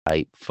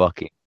I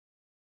fucking.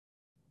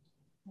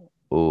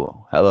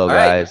 Ooh, hello All right.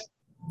 guys.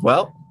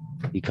 Well,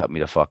 You cut me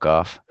the fuck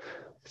off.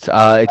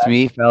 It's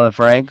me, Fallon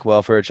Frank.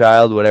 Well, for a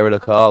child, whatever to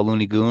call,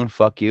 Looney Goon.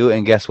 Fuck you.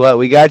 And guess what?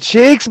 We got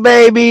cheeks,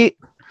 baby.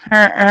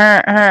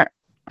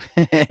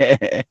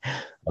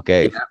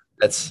 Okay, yeah,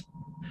 that's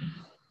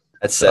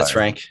that's sorry.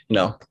 Frank. It's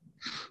Frank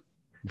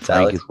is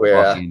Alex.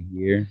 We're fucking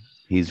here.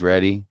 He's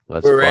ready.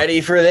 Let's we're ready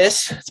fucking. for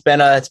this. It's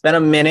been a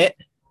minute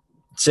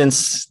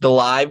since the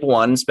live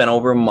one. It's been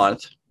over a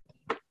month.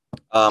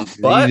 But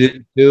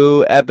Season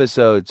 2,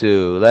 episode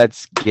 2.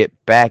 Let's get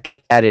back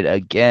at it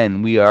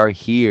again. We are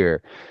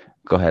here.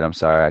 Go ahead. I'm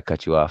sorry I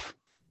cut you off.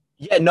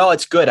 yeah, no,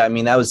 it's good. I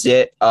mean, that was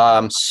it.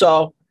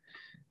 So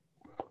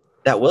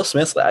that Will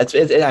Smith.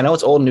 I know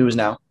it's old news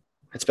now.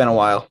 It's been a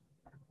while.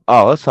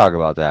 Oh, let's talk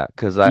about that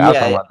because I was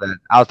talking Yeah. about that.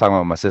 I was talking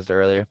about my sister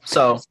earlier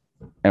So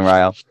and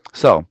Ryle.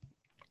 So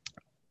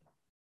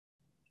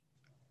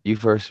you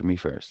first or me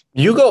first?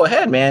 you go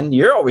ahead, man.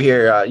 You're over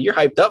here. You're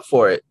hyped up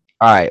for it.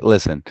 All right,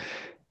 listen.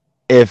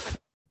 If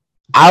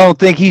I don't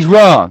think he's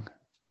wrong,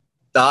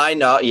 I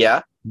know.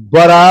 Yeah.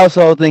 but I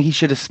also think he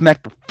should have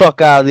smacked the fuck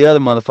out of the other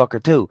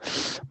motherfucker too.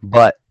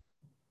 But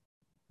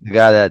the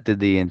guy that did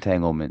the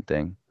entanglement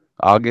thing,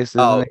 August, isn't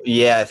Oh, it?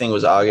 yeah. I think it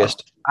was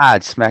August.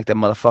 I'd smack that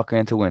motherfucker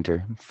into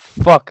winter.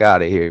 Fuck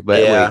out of here. But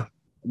wait, Yeah.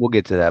 we'll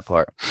get to that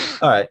part.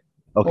 All right.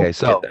 Okay, We'll get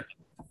so there.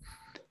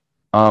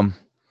 um,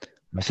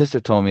 my sister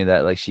told me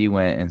that like she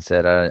went and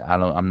said,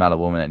 I'm not a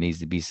woman that needs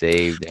to be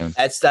saved, and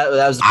That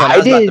was the point I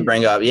was about to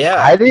bring up. Yeah,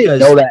 I didn't because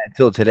know that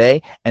until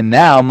today, and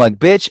now I'm like,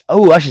 bitch,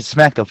 oh, I should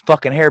smack the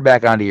fucking hair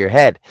back onto your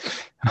head,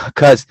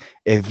 because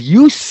if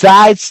you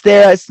side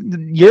stare at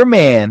your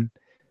man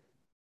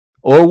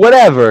or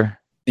whatever,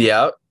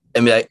 yeah,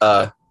 and be like,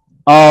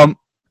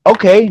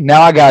 okay,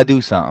 now I gotta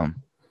do something.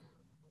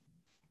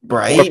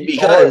 right,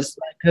 because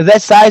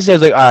That side stare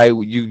is like, all right,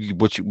 what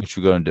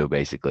you gonna do,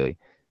 basically.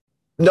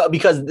 no,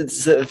 because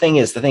the thing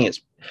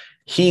is,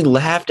 he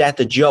laughed at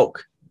the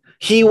joke.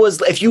 He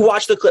was, if you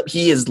watch the clip,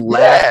 he is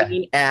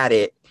laughing at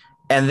it,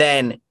 and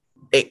then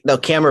the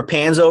camera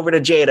pans over to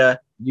Jada.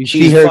 You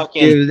see She's her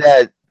fucking, give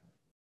that,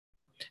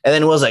 and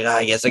then Will's like,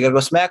 I guess I gotta go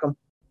smack him.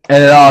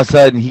 and then all of a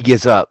sudden he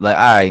gets up, like,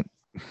 all right,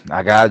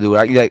 I gotta do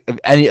it. Like, if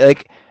any,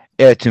 like,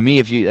 yeah, to me,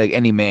 if you like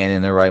any man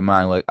in their right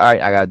mind, like, all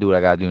right, I gotta do what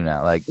I gotta do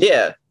now, like,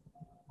 Yeah,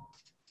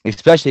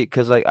 especially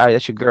because, like, all right,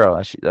 that's your girl.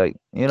 I should, like,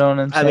 you know what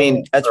I'm I saying?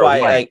 mean, that's Or why,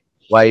 wife, like,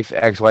 wife,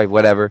 ex-wife,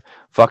 whatever.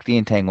 Fuck the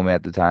entanglement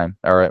at the time.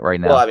 All right well,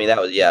 now. I mean,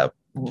 that was, yeah,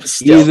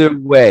 still, Either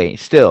way,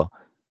 still,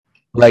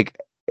 like,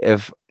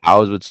 if I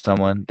was with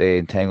someone, they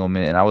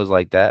entanglement, and I was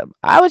like that,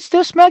 I would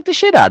still smack the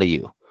shit out of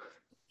you.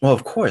 well,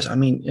 of course. I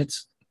mean,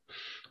 it's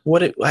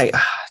what it like.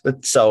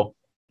 So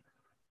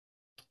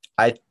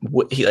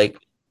he like,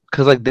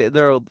 Cause like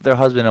they're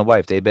husband and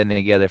wife. They've been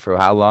together for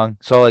how long?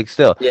 So like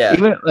still, yeah,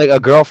 even like a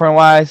girlfriend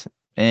wise,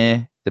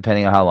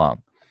 depending on how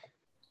long.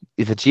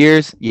 If it's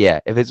years, yeah.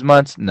 If it's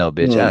months, no,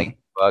 bitch. I don't give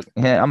a fuck.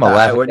 Yeah, I'm all gonna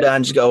right, laugh at we're that.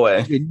 done. Just go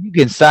away. You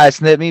can side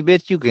snip me,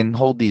 bitch. You can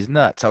hold these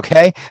nuts,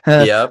 okay?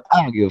 I Yep.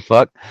 don't give a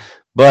fuck.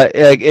 But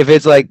like if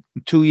it's like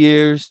 2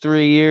 years,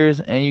 3 years,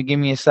 and you give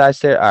me a side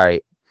stare, all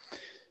right.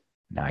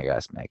 Now I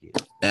gotta smack you.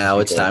 Now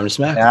it's Because time to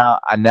smack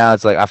him. now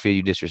it's like I feel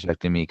you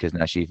disrespecting me because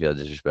now she feels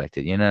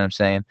disrespected. You know what I'm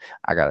saying?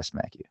 I gotta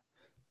smack you.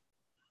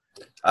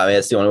 I mean,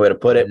 that's the only way to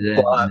put it. And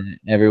But then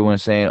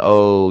everyone's saying,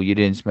 "Oh, you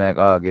didn't smack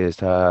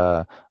August."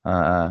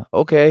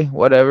 Okay,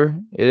 whatever.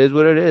 It is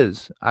what it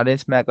is. I didn't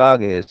smack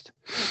August.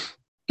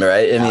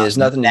 right, I mean, there's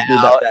nothing to do Now,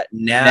 about that.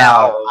 now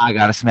Now, I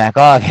gotta smack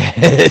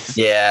August.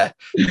 yeah,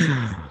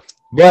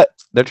 But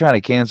they're trying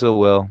to cancel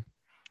Will.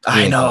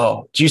 I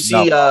know. Do you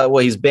see? No.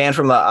 Well, he's banned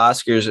from the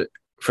Oscars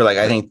for like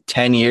I think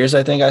 10 years.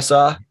 I think I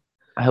saw.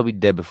 He'll be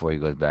dead before he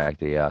goes back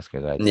to the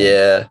Oscars. I think.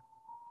 Yeah,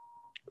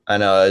 I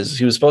know.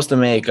 He was supposed to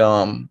make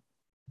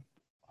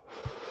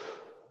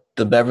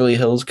the Beverly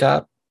Hills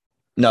Cop.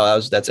 No,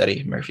 that's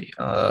Eddie Murphy.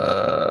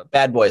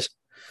 Bad Boys.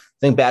 I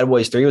think Bad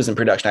Boys 3 was in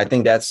production. I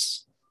think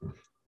that's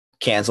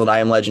canceled. I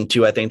Am Legend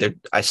 2. I think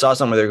I saw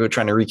somewhere they're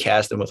trying to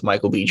recast him with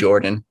Michael B.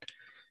 Jordan.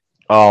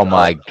 Oh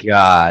my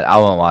god, I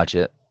won't watch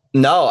it.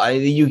 No,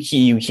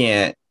 you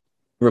can't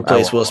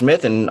replace Will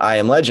Smith in I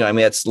Am Legend. I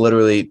mean, that's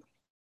literally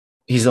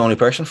he's the only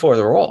person for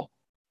the role.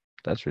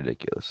 That's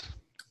ridiculous.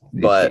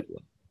 But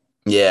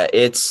yeah,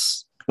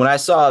 it's when I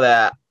saw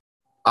that,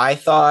 I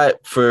thought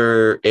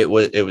it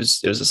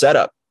was a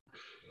setup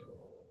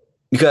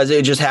because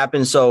it just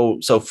happened so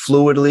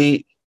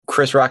fluidly.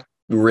 Chris Rock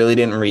really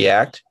didn't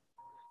react.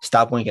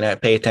 Stop winking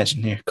at. Pay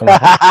attention here. Come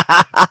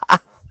on,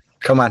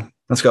 come on.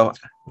 Let's go.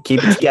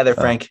 Keep it together,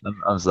 Frank.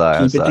 I'm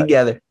sorry. Keep it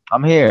together.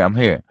 I'm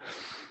here.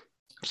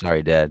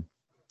 Sorry, Dad.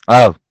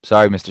 Oh,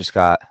 sorry, Mr.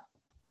 Scott.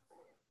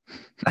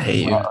 I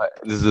hate you.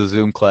 This is a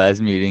Zoom class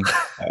meeting.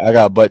 I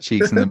got butt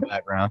cheeks in the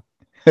background.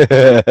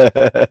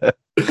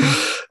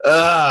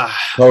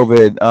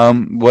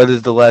 COVID. What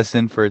is the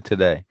lesson for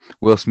today?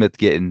 Will Smith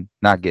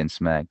not getting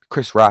smacked.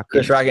 Chris Rock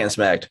getting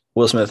smacked.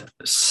 Will Smith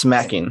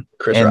smacking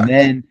Chris Rock.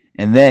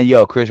 And then,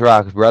 yo, Chris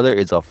Rock's brother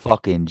is a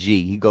fucking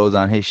G. He goes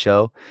on his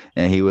show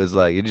and he was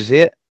like, "You just see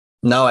it?"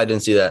 No, I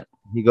didn't see that.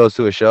 he goes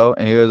to a show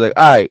and he was like,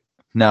 all right,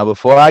 now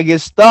before I get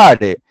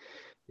started,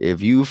 if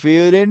you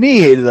feel the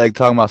need, like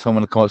talking about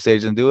someone to come up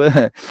stage and do it,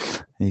 and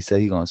he said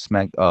he gonna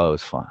smack. Oh, it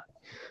was fun.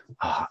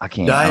 Oh, I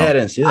can't. I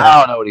didn't see I that.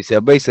 don't know what he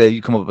said, but he said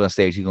you come up on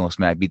stage, he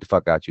gonna beat the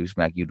fuck out you,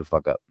 smack you the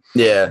fuck up.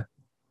 Yeah.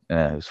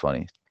 Yeah, it was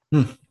funny.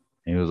 Hmm.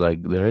 He was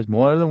like, "There's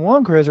more than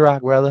one Chris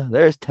Rock, brother.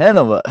 There's 10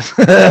 of us."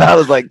 I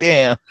was like,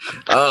 "Damn."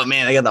 Oh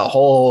man, I got the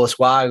whole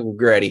squad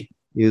ready.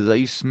 He was like,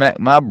 "You smacked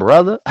my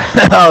brother."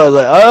 I was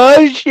like,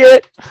 "Oh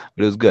shit!"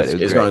 But it was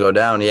good. It's gonna go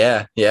down.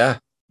 Yeah, yeah.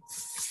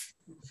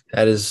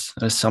 That is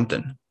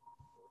something.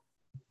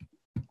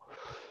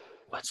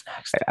 What's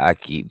next? I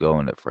keep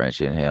going to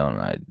French Inhale and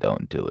I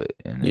don't do it.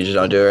 And You just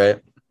don't do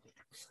it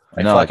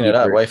right. No, fucking it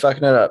up. Why you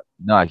fucking it up?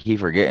 No, I keep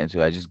forgetting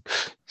to. I just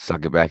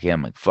suck it back in.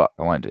 I'm like, fuck,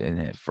 I want to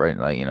inhale French,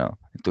 like,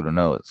 through the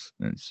nose.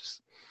 And it's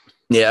just,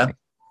 yeah.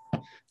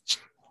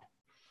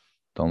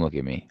 Don't look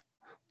at me.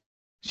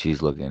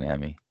 She's looking at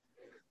me.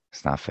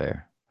 It's not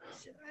fair.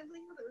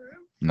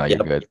 No, you're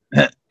good.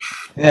 Yeah,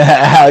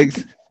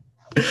 Alex.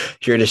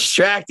 You're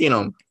distracting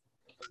them.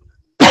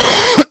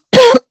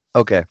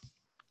 Okay.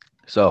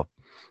 So,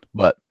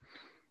 but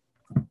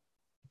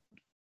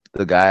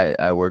the guy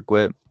I work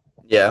with,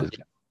 yeah,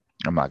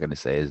 I'm not gonna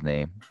say his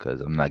name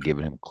because I'm not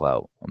giving him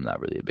clout. I'm not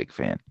really a big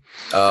fan.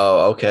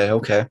 Oh, okay.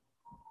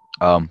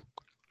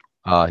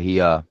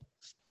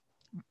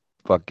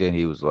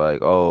 He was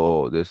like,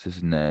 oh, this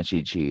and that,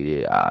 she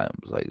cheated. I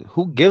was like,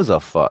 who gives a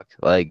fuck?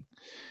 Like,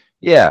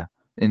 yeah,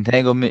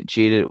 entanglement,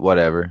 cheated,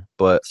 whatever.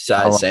 But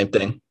same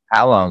thing.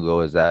 How long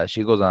ago is that?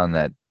 She goes on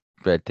that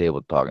Red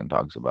Table Talk and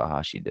talks about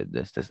how she did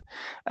this,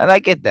 and I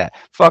get that,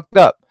 fucked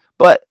up.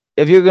 But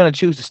if you're gonna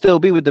choose to still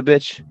be with the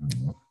bitch,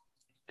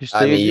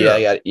 I mean,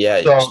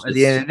 yeah. So at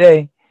the end of the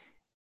day,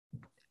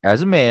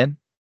 as a man,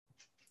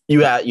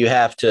 you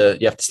have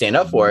to stand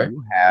up for her.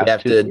 You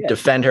have to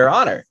defend her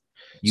honor.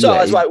 So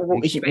that's why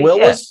Will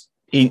was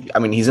I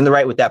mean, he's in the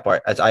right with that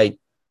part. I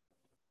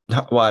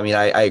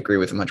agree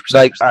with him 100%.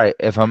 Like, all right,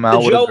 if I'm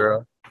out with a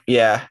girl,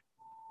 yeah.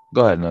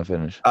 Go ahead, no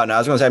finish. Oh no, I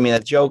was gonna say. I mean,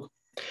 that joke,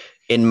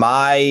 in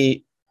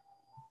my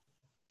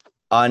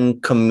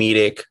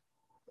uncomedic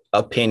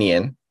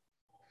opinion,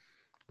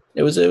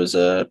 it was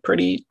a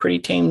pretty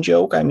tame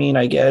joke. I mean,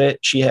 I get it.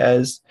 She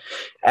has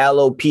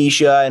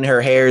alopecia and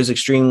her hair is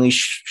extremely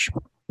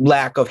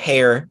lack of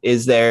hair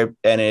is there,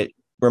 and it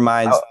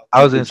reminds.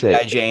 I was gonna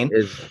say, Jane,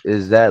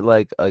 is that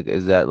like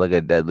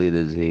a deadly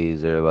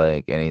disease or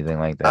like anything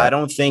like that? I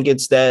don't think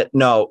it's that.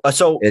 No.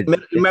 So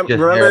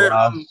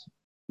remember,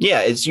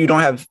 yeah, it's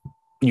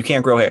you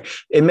can't grow hair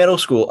in middle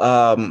school.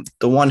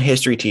 The one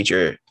history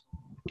teacher,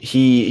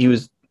 he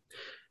was.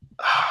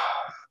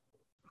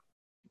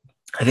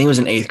 I think he was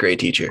an 8th grade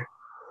teacher.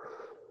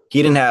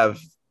 He didn't have.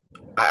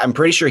 I'm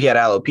pretty sure he had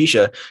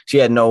alopecia. He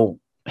had no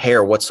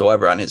hair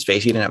whatsoever on his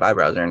face. He didn't have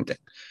eyebrows or anything.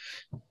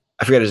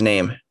 I forget his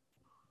name.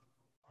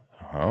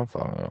 I don't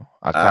know.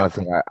 I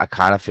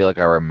kind of feel like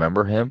I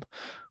remember him,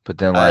 but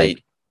then I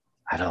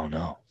don't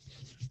know.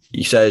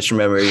 You said his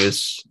memory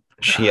is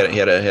he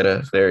had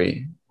a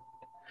very.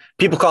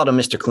 People called him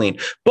Mr. Clean,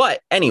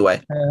 but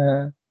anyway.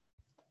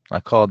 I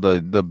called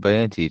the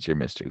band teacher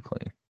Mr.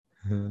 Clean.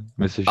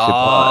 Mr. Shipod.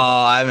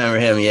 Oh, I remember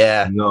him.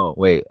 Yeah. No,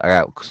 wait. I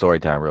got story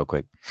time real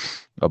quick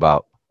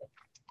about.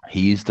 He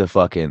used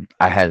to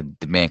I had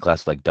the band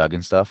class like Doug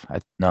and stuff.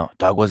 No,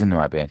 Doug wasn't in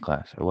my band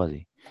class, or was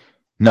he?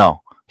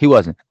 No, he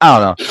wasn't. I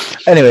don't know.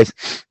 Anyways,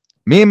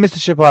 me and Mr.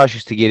 Shipod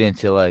used to get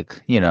into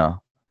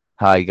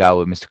how he got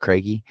with Mr.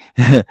 Craigie.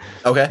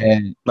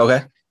 Okay.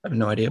 Okay. I have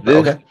no idea. But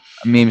okay.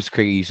 Me and Mr.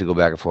 Craigie used to go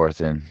back and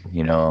forth, and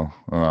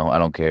I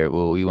don't care.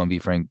 Well, we want to be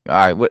frank.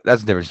 All right,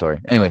 that's a different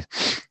story. Anyways,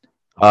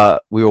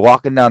 we were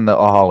walking down the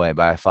hallway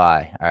by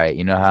Phi. All right,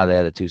 you know how they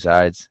had the 2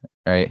 sides,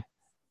 right?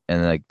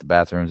 And like the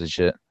bathrooms and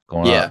shit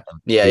going on.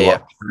 Yeah.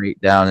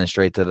 Straight down and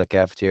straight to the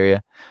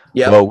cafeteria.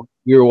 Yeah. So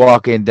we were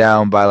walking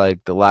down by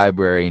like the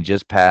library and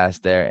just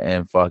past there,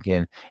 and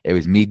it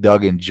was me,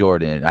 Doug, and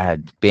Jordan. I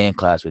had band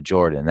class with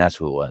Jordan. That's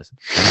who it was.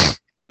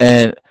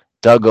 And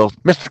Doug goes,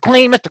 Mr.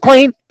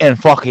 Clean,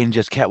 and fucking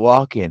just kept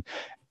walking.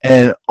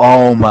 And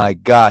oh my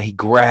God, he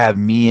grabbed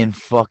me and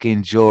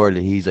fucking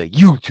Jordan. He's like,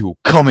 you two,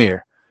 come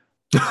here.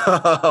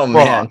 Oh,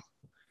 man.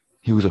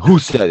 He was like, who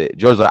said it?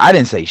 Jordan's like, I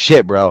didn't say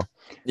shit, bro.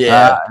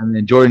 Yeah. And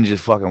then Jordan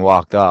just fucking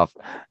walked off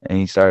and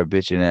he started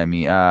bitching at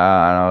me. And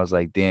I was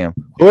like, damn,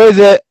 who is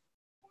it?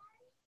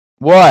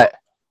 What?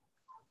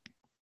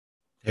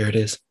 There it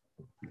is.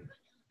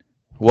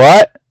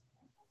 What?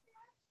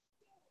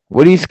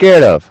 What are you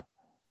scared of?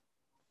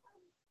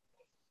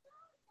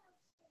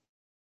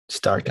 It's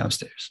dark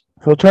downstairs.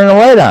 So turn the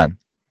light on.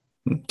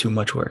 Too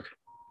much work.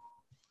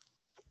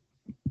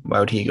 Why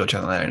would he go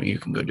turn the light on? You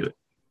can go do it.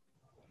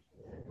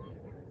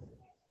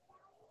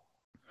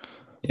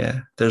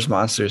 Yeah, there's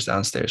monsters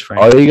downstairs,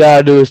 Frank. All you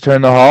gotta do is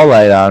turn the hall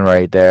light on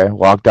right there.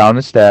 Walk down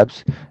the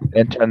steps,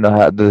 and turn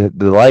the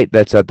light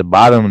that's at the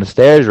bottom of the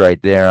stairs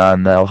right there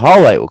on. The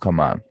hall light will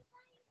come on.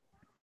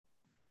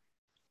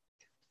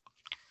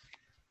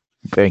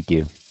 Thank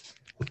you.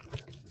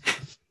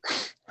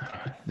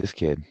 This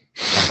kid.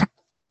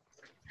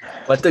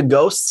 But the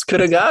ghosts could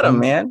have got him,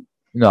 man.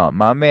 No,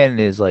 my man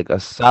is like a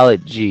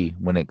solid G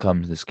when it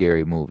comes to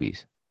scary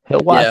movies. He'll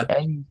watch Yeah.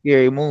 any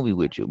scary movie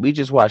with you. We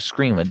just watched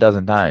Scream a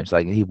dozen times.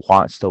 Like he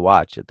wants to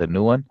watch it, the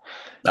new one.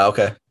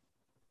 Okay.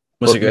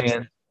 Was But it good?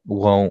 man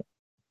won't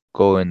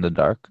go in the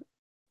dark.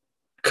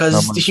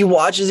 Because he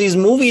watches these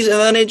movies and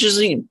then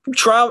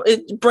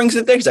it brings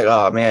it there. He's like,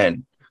 oh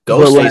man,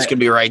 Ghostface could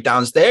be right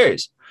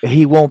downstairs.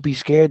 He won't be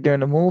scared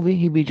during the movie.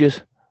 He'd be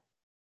just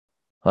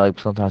like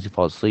sometimes he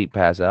falls asleep,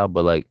 pass out.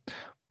 But like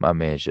my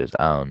man's just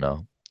I don't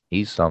know.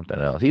 He's something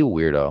else. He's a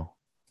weirdo.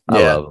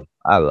 Yeah.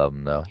 I love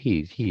him though.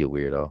 He a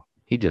weirdo.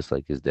 He just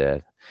like his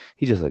dad.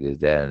 He just like his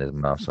dad and his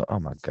mom. So oh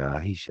my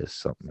god, he's just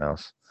something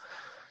else.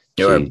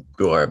 You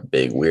are a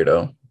big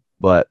weirdo.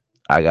 But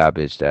I got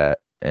bitched at,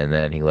 and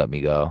then he let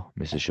me go,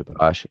 Mr.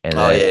 Shabash. And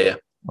then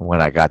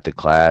when I got to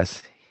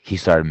class, he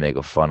started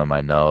making fun of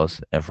my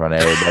nose in front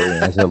of everybody.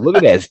 And I said, "Look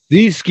at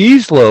that ski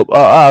slope!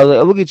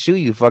 Look at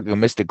you fucking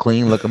Mr.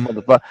 Clean looking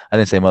motherfucker." I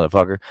didn't say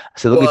motherfucker. I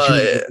said, "Look at you,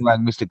 looking like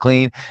Mr.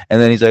 Clean."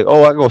 And then he's like,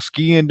 "Oh, I go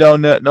skiing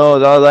down that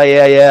nose." I was like,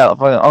 "Yeah,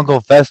 fucking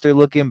Uncle Fester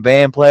looking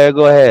band player.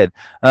 Go ahead,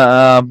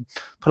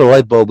 put a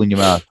light bulb in your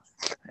mouth."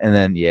 And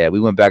then we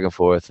went back and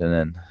forth, and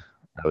then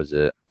that was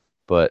it.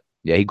 But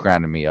yeah, he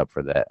grounded me up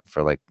for that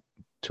for like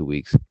 2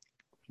 weeks.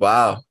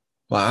 Wow.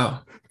 I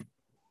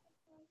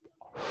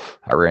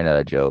ran out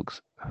of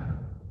jokes.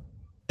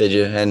 Did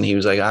you? And he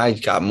was like, I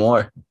got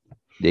more.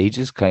 Yeah, he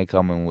just kind of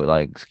coming with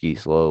like ski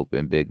slope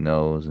and big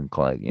nose and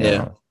like, you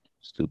know,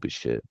 stupid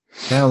shit.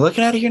 Now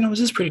looking at it, your nose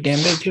is pretty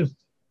damn big too.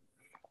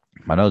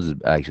 My nose is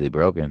actually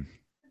broken.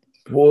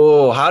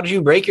 Whoa, how did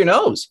you break your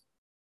nose?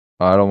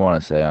 I don't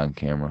want to say on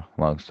camera,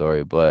 long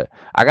story, but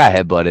I got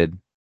headbutted.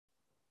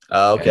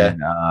 Oh, okay. And,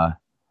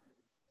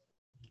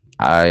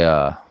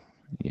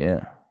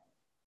 yeah.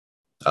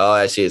 Oh,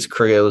 I see. It's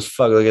crooked as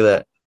fuck. Look at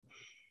that.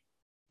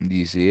 Do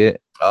you see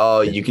it?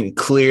 Oh, you can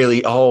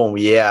clearly. Oh,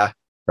 yeah.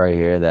 Right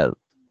here. That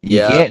you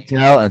can't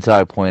tell until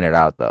I point it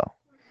out, though.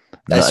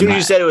 As soon as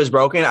you said it was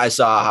broken, I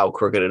saw how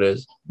crooked it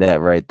is. That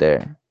right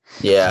there.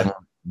 Yeah. So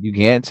you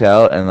can't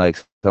tell, and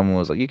like someone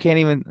was like, "You can't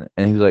even,"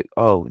 and he was like,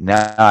 "Oh,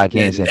 now I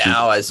can't."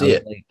 Now I see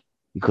it. Like,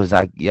 because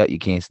you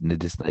can't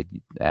just like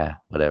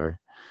whatever.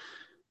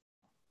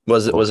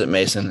 Was it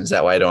Mason? Is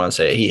that why I don't want to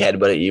say it? He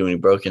headbutted you when you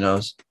broke your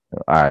nose?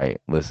 All right,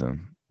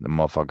 listen, the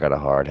motherfucker got a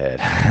hard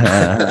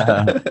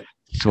head.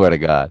 Swear to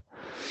God.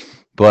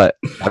 But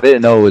I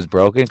didn't know it was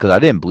broken because I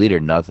didn't bleed or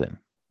nothing.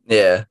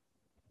 Yeah.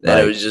 And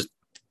it was just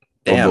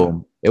damn.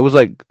 Boom. It was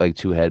like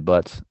 2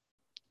 headbutts.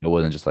 It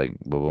wasn't just like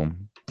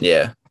boom.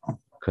 Yeah.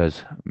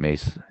 Because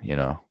Mace,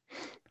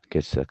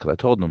 because I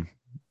told him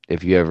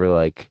if you ever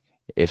like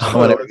if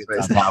someone ever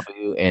gets on top of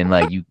you and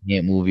like you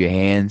can't move your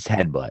hands,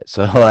 headbutt.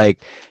 So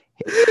like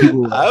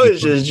I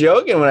was just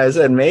joking when I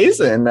said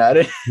Mason.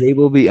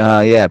 People be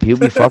people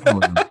be fucking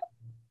with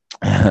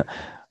him.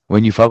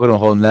 When you fuck with him,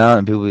 hold him down,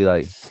 and people be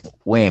like,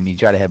 "Wham!" You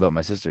try to headbutt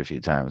my sister a few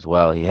times.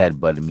 Well, he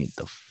headbutted me.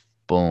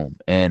 Boom,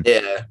 and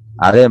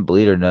I didn't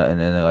bleed or nothing. And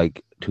then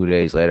like 2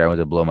 days later, I went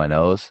to blow my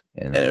nose,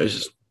 and it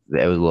was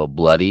a little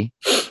bloody.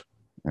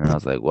 And I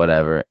was like,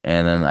 whatever.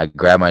 And then I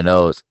grab my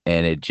nose,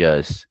 and it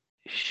just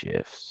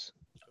shifts.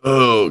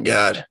 Oh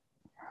God!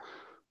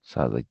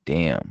 So I was like,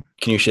 damn.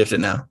 Can you shift it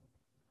now?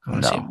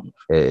 No,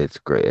 it's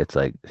great. It's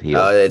like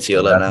healed. Oh, it's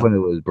healed up now. That's when it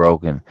was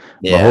broken.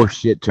 Yeah. My whole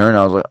shit turned.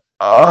 I was like,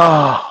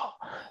 oh.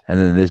 And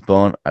then this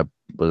bone, I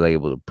was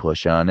able to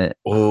push on it.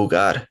 Oh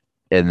God!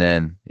 And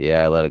then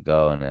I let it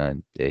go, and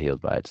then it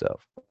healed by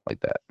itself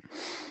like that.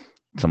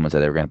 Someone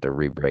said they were going to have to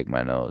re-break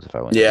my nose if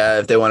I went. Yeah,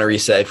 if you want to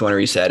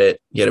reset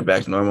it, get it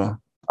back to normal.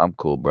 I'm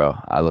cool, bro.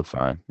 I look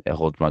fine. It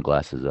holds my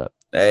glasses up.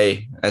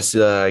 Hey, that's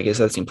I guess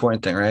that's the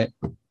important thing, right?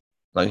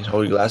 Like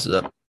hold your glasses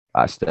up.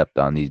 I stepped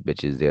on these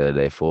bitches the other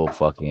day, full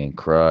fucking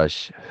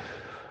crush.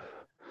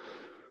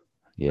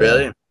 Yeah.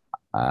 Really?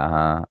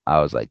 I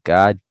was like,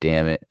 God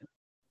damn it.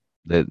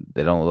 They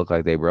don't look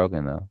like they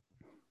broken though.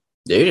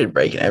 Dude, you're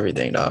breaking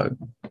everything, dog.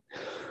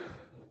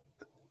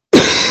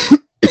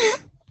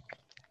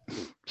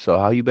 So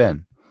how you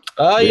been?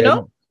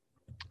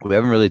 We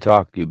haven't really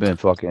talked. You've been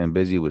fucking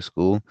busy with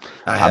school.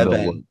 I have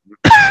been.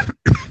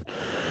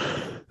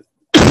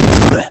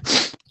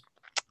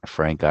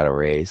 Frank got a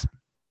raise.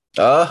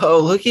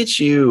 Oh, look at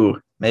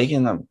you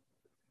making them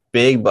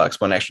big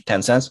bucks. One extra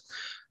 10 cents.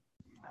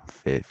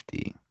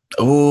 50.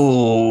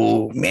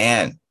 Oh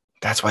man,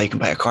 that's why you can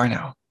buy a car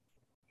now.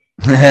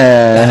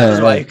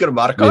 That's why you could have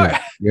bought a car.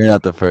 You're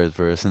not the first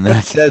person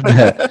that said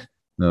that.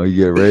 No, you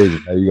get a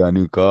raise. Now you got a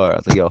new car. I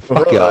was like, yo,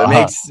 fuck y'all.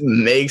 It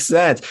makes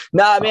sense.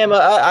 Nah, man,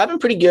 I've been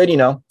pretty good.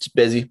 It's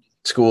busy.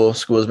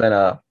 School's been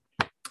a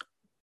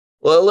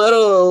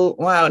little,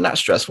 not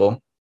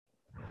stressful.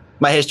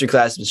 My history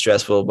class has been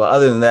stressful, but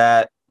other than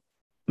that,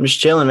 I'm just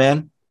chilling,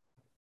 man.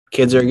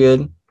 Kids are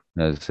good.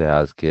 Let's say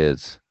how's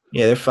kids?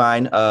 Yeah, they're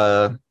fine.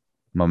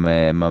 My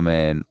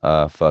man,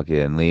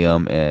 fucking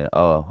Liam and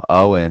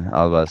Owen.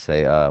 I was about to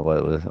say,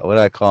 what did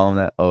I call him?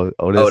 That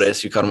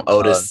Otis. You called him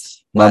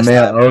Otis. My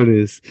man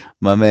Otis.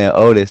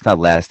 Not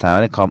last time.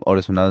 I didn't call him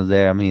Otis when I was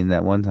there. I mean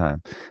that one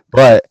time.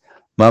 But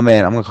my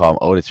man, I'm gonna call him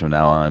Otis from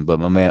now on, but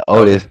my man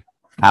Otis, Okay.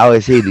 how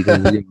is he? Because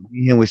me and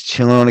him was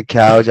chilling on the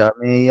couch. I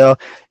mean, yo,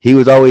 he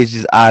was always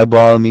just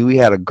eyeballing me. We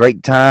had a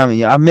great time, and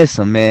yo, I miss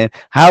him, man.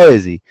 How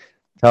is he?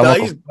 Tell him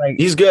No, Uncle Frank.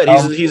 he's good.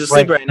 Tell him He's Uncle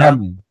asleep Frank's right now.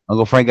 coming.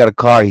 Uncle Frank got a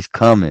car. He's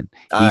coming.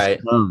 All He's right.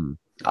 coming.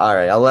 All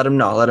right. I'll let him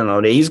know. I'll let him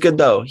know. He's good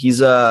though.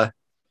 He's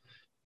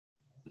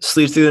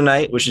sleeps through the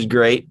night, which is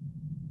great.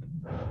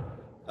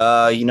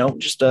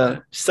 Just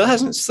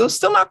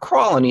still not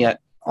crawling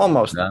yet.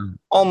 Almost. No?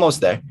 Almost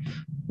there.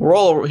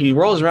 He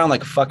rolls around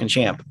like a fucking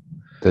champ.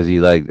 Does he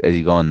like? Is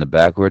he going the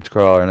backwards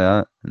crawl or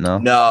not? No.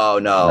 No.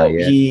 Not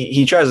yet.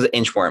 He tries to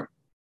inchworm.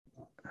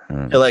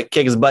 He'll like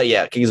kick his butt,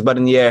 kick his butt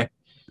in the air.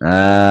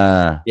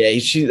 Ah.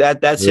 Yeah,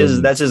 that's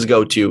his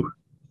go-to.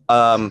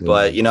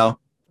 But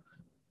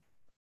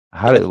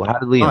How did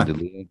Liam? Did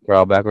Liam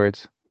crawl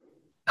backwards?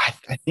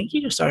 I think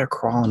he just started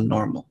crawling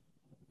normal.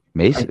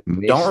 Mace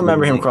Don't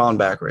remember him crawling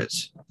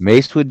backwards.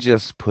 Mace would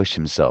just push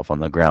himself on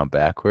the ground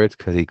backwards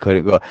because he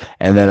couldn't go,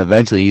 and then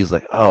eventually he's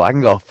like, "Oh, I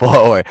can go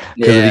forward."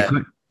 Yeah.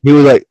 He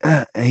was like,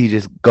 and he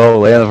just go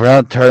lay on the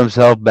ground, turn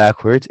himself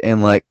backwards,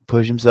 and like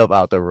push himself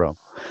out the room.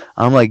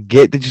 I'm like,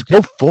 just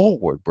go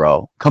forward,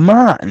 bro. Come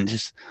on,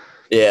 just.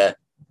 Yeah.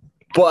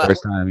 But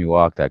First time he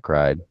walked, I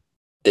cried.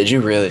 Did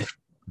you really?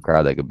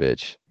 Cried like a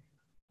bitch.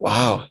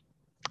 Wow.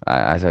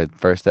 I said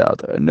first out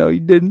there. No, you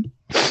didn't.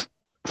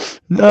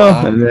 No,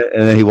 Wow. and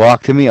then he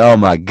walked to me. Oh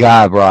my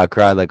god, bro! I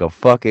cried like a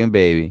fucking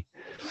baby.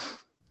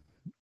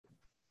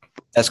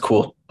 That's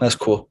cool. That's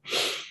cool.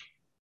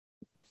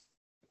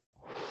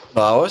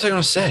 What was I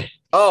gonna say?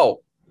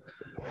 Oh,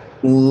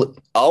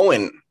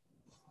 Owen,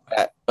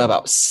 at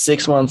about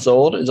 6 months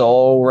old, is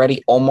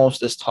already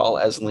almost as tall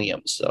as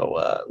Liam.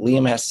 So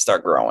Liam has to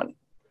start growing.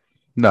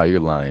 No,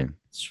 you're lying.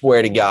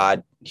 Swear to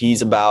God,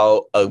 he's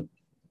about a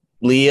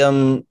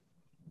Liam.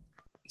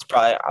 It's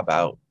probably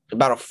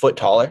about a foot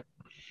taller.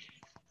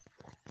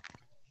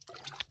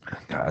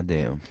 God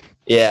damn.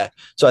 Yeah.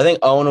 So I think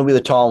Owen will be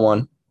the tall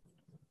one.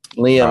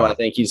 Liam, I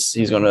think he's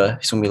gonna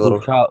be a little.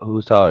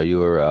 Who's taller?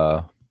 You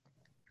or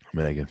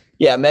Megan?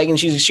 Yeah, Megan.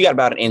 She got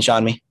about an inch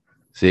on me.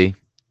 See?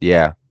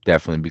 Yeah,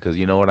 definitely. Because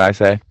you know what I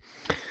say?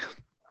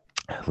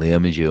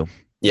 Liam is you.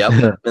 Yep.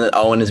 And then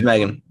Owen is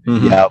Megan.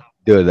 Mm-hmm. Yep.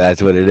 Dude,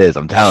 that's what it is.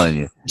 I'm telling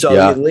you. So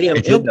yeah.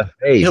 Liam,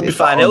 he'll be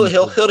fine. He'll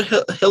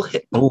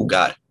hit. Oh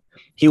God,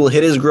 he will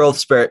hit his growth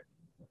spurt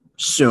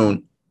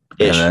soon.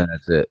 And then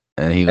that's it.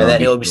 And then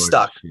he'll be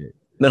stuck.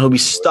 Then he'll be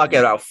stuck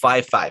at about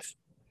 5'5".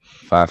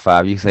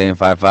 5'5". You saying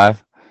 5'5"?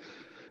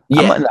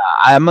 Yeah.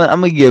 I'm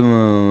gonna give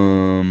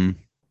him.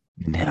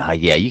 Nah,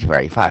 yeah, you can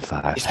right.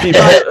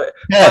 5'5".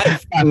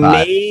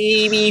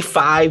 Maybe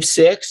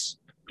 5'6".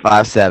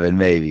 5'7",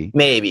 maybe.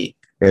 Maybe.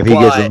 If he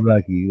gets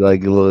lucky,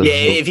 like a little. Yeah,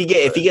 if he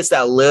gets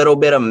that little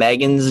bit of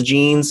Megan's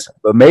genes.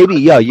 But maybe,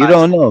 you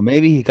don't know.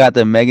 Maybe he got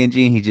the Megan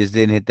gene. He just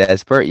didn't hit that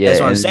spurt yet.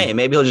 That's what I'm saying.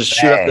 Maybe he'll just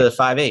shoot up to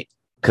 5'8".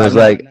 Because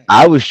like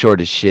I was short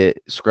as shit,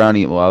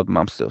 scrawny. Well,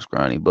 I'm still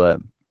scrawny, but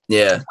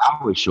yeah,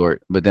 I was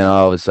short. But then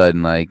all of a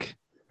sudden, like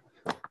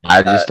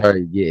I just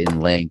started getting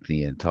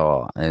lengthy and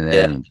tall, and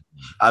then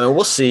I mean,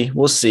 we'll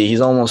see.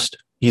 He's almost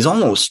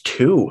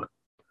 2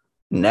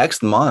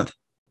 next month.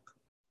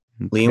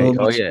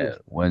 Okay.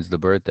 When's the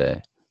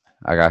birthday?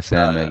 I got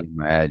sent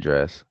my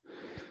address.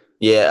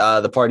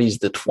 Yeah, the party's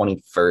the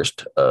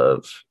 21st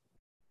of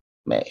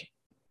May.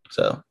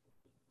 So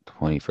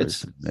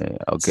 21st of May.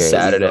 Okay.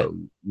 Saturday.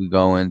 We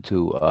go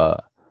into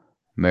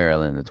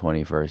Maryland the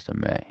 21st of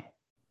May.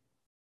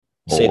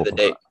 Say the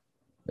date.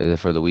 Is it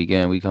for the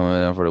weekend? We coming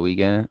down for the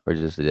weekend or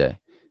just the day?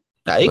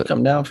 Nah, you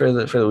come down for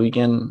the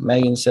weekend.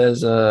 Megan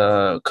says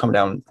come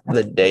down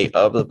the day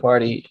of the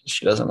party.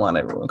 She doesn't want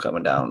everyone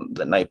coming down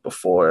the night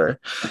before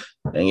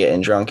and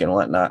getting drunk and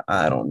whatnot.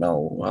 I don't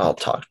know. I'll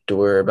talk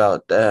to her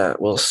about that.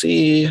 We'll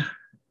see.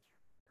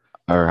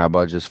 Or how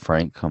about just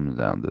Frank comes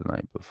down the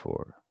night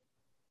before?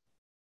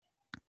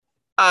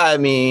 I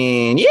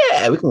mean,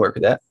 yeah, we can work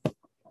with that.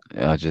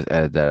 Yeah, I'll just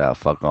edit that out.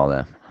 Fuck all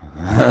that.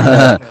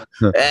 Yeah.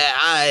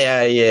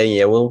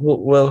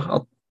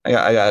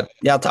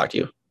 I'll talk to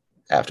you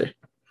after.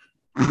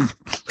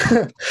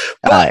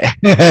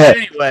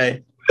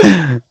 Anyway.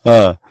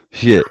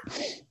 Shit.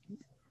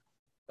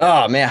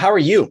 Oh man, how are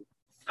you?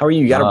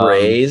 You got a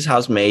raise?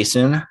 How's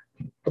Mason?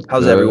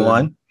 How's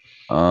everyone?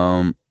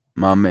 My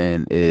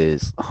man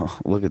is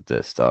look at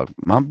this, dog.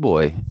 My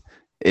boy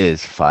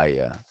is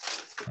fire.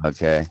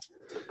 Okay.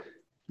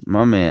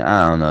 My man,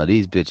 I don't know.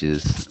 These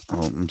bitches.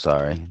 Oh, I'm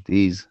sorry.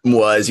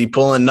 Was he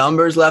pulling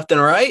numbers left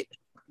and right?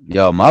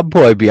 Yo, my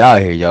boy be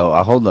out here,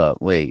 yo. Hold up.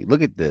 Wait,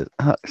 look at this.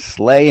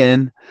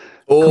 Slaying.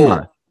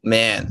 Oh,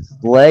 man.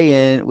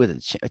 Slaying with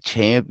a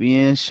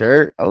champion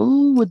shirt.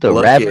 Oh, with the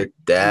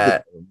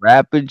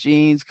rapper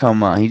jeans.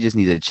 Come on. He just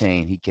needs a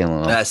chain. He killing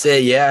him. That's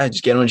it. Yeah.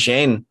 Just get him a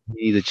chain.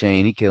 He needs a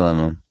chain. He killing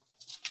him.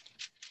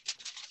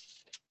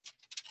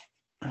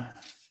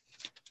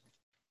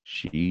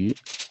 Shit.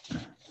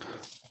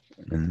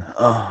 And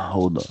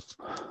hold up.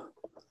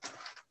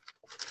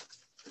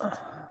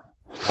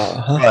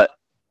 But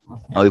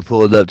we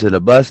pulled up to the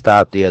bus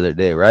stop the other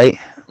day, right?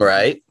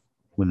 Right.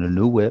 With a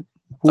new whip.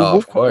 Oh,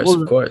 of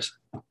course.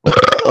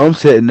 I'm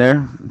sitting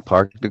there,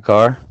 parked the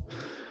car,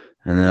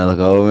 and then I look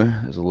over.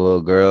 There's a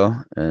little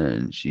girl,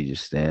 and she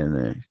just standing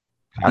there,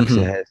 cocks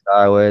her Mhm. head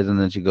sideways, and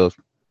then she goes.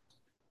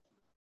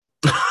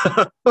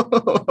 I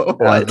was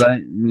What?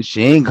 like,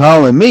 she ain't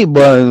calling me,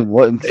 but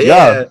what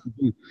y'all?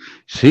 Yeah.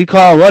 She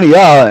called one of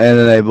y'all, and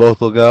then they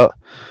both look out,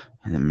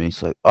 and then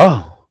me's like,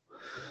 oh,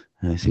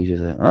 and she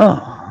just like,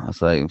 oh. I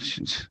was like,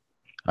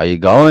 are you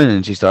going?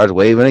 And she starts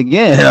waving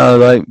again. I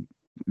was like,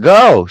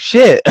 go,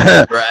 shit.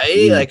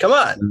 Right? Like, come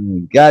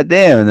on. God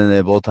damn. And then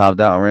they both hopped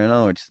out and ran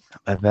over. Just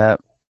like that.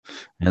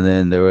 And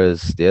then there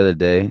was the other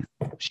day,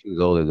 she was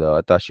older though.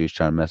 I thought she was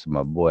trying to mess with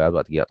my boy. I was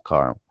about to get out the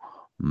car and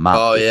mop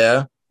Oh it.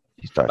 yeah.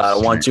 She starts About a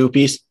smacking. 1-2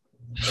 piece.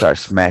 She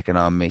started smacking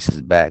on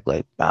Mace's back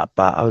like bop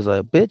bop. I was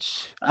like,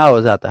 bitch. I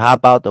was out to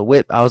hop out the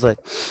whip. I was like,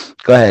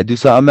 go ahead, do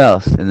something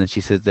else. And then she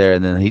sits there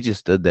and then he just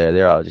stood there.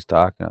 They're all just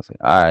talking. I was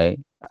like, all right,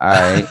 all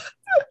right.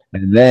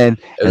 And then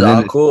It was and then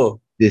all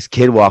cool. this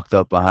kid walked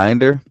up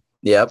behind her.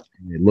 Yep.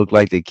 It looked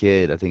like the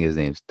kid. I think his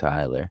name's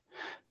Tyler.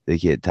 The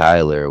kid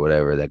Tyler or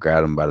whatever that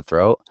grabbed him by the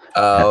throat.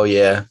 Oh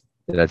yeah.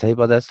 Did I tell you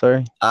about that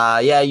story?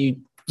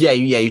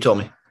 You told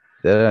me.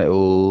 Did I?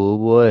 Oh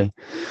boy.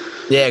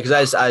 Yeah,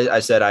 because I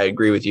said I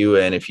agree with you,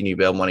 and if you need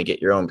bail money,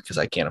 get your own because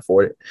I can't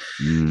afford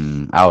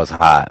it. I was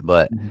hot,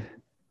 but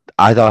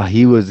I thought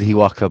he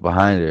walked up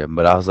behind her,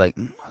 but I was like,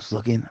 I was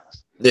looking,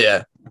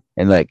 Yeah.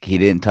 and like he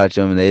didn't touch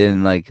him, and they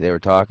didn't like they were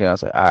talking. I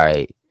was like, all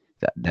right,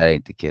 that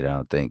ain't the kid, I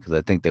don't think, because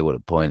I think they would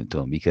have pointed to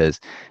him because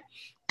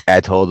I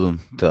told him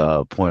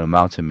to point him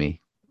out to me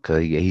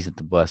because he's at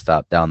the bus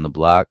stop down the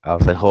block. I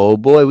was like, oh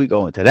boy, we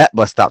going to that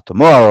bus stop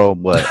tomorrow,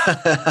 but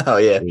Oh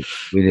yeah.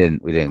 we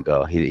didn't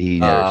go. He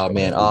never. Oh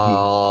man. He,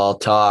 All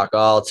talk.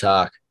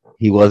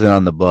 he wasn't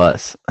on the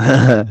bus,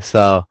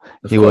 so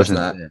Of he course wasn't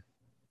not. there.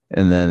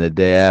 And then the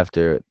day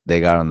after they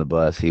got on the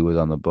bus, he was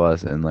on the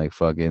bus, and like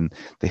fucking,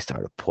 they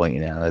started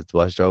pointing at as the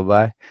bus drove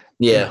by.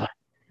 They're Yeah. like,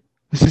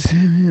 this is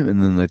him.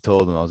 And then they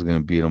told him I was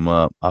gonna beat him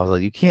up. I was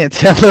like, you can't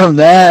tell him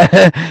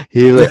that.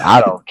 He was like,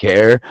 I don't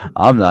care.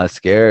 I'm not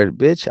scared,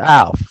 bitch.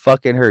 I'll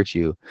fucking hurt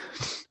you.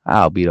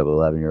 I'll beat up an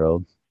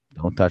 11-year-old.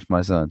 Don't touch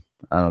my son.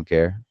 I don't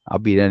care. I'll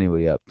beat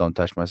anybody up. Don't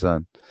touch my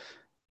son.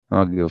 I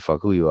don't give a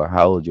fuck who you are,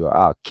 how old you are.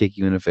 I'll kick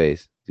you in the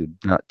face. Do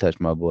not touch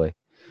my boy.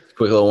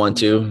 Quick little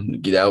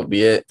 1-2. That would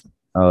be it.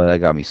 Oh, that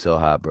got me so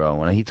hot, bro.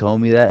 When he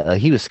told me that, like,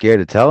 he was scared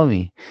to tell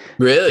me.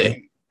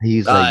 Really?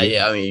 He's like,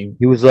 Yeah. I mean,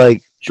 he was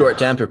like, short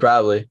temper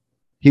probably.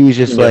 he was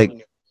just Yeah.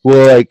 like,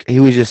 well, like, he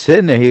was just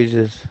sitting there.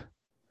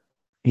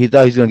 He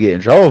thought he was gonna get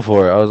in trouble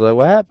for it. I was like,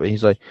 what happened?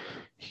 He's like,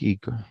 I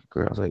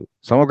was like,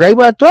 someone grabbed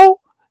my throat.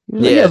 He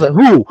was like, yeah. I was like,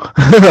 who?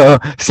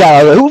 So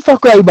I was like, who the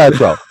fuck grabbed my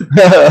throat?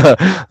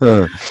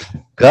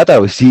 Cause I thought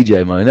it was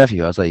CJ, my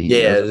nephew. I was like,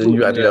 Yeah. Then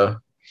you had to go.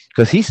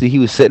 Because he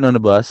was sitting on the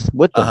bus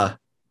with them. Uh-huh.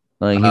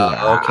 Like, he was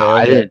like, Okay.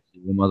 I didn't see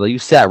him. I was like, you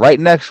sat right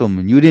next to him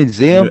and you didn't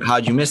see him.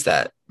 How'd you miss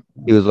that?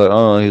 He was like,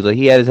 oh, he was like,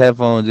 he had his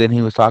headphones in.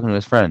 He was talking to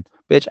his friend.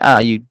 Bitch,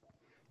 you.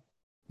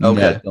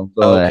 Okay. Don't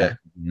Okay.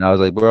 And I was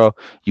like, bro,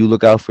 you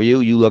look out for you.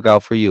 You look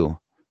out for you.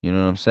 You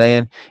know what I'm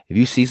saying? If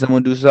you see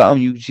someone do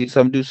something,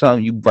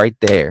 you right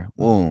there.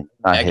 Boom.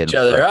 I Back hit each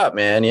him, other bro. up,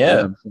 man. You know Yeah.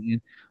 what I'm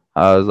saying?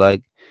 I was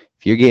like,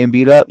 if you're getting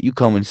beat up, you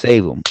come and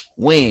save them.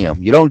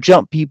 Wham. You don't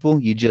jump people.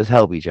 You just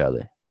help each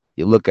other.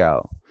 You look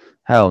out.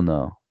 Hell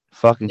no.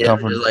 Fucking Yeah. come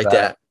from Just the like side.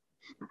 that.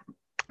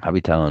 I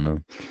be telling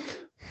them,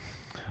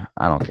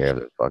 I don't care if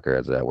the fucker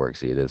is at work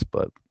see this,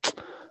 but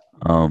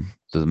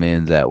the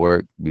man's at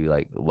work be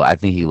like, well, I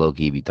think he low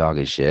key be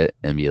talking shit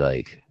and be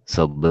like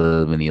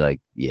subliminally like,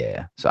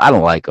 yeah. So I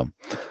don't like him.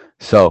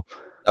 So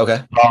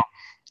Okay.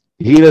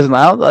 he doesn't.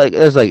 I don't like.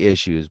 There's like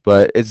issues,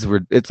 but it's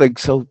like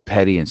so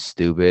petty and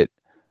stupid.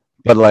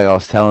 But like I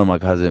was telling my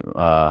cousin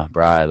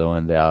Brian the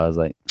one day, I was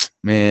like,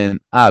 man,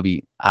 I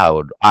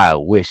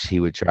wish he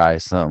would try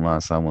something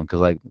on someone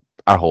because like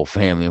our whole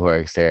family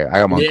works there.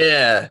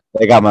 Yeah.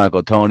 I got my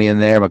uncle Tony in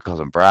there, my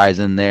cousin Bry's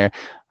in there.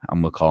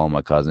 I'm gonna call him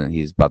my cousin.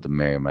 He's about to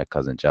marry my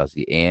cousin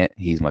Chelsea. Aunt,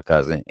 he's my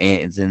cousin.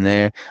 Aunt's in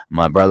there.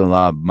 My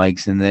brother-in-law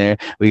Mike's in there.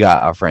 We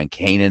got our friend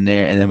Kane in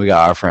there, and then we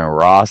got our friend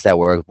Ross that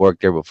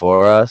worked there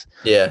before us.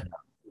 Yeah.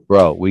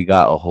 Bro, we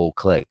got a whole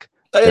clique.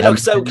 I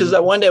didn't know because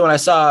that one day when I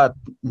saw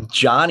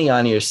Johnny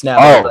on your snap,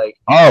 Oh, I was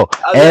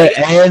like,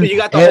 and you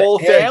got the whole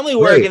family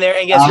working there,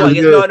 and guess what?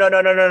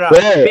 No.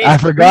 Wait, I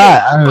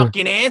forgot.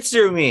 Fucking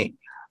answer me.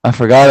 I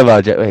forgot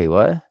about wait,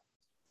 what?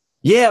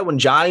 Yeah, when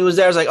Johnny was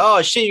there, I was like,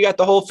 oh shit, you got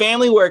the whole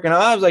family working. Huh?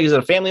 I was like, is it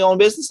a family-owned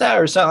business now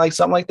or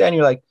something like that? And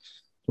you're like,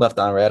 left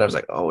on red. I was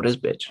like, oh, this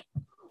bitch.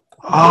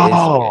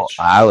 Oh,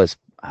 I was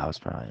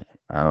probably.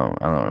 I don't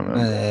remember.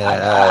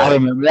 I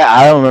remember that.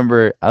 I don't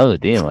remember. I was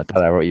damn. I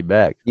thought I wrote you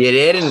back. You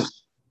didn't.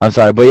 I'm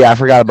sorry, but yeah, I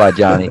forgot about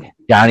Johnny.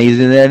 Johnny's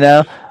in there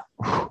now.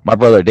 My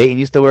brother Dayton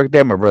used to work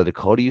there. My brother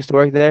Cody used to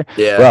work there.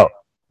 Yeah, bro,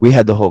 we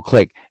had the whole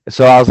clique.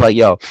 So I was like,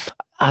 yo,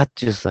 I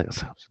just like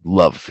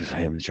love for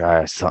him to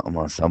try something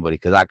on somebody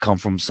because I come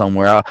from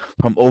somewhere out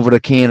from over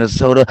the can of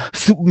soda.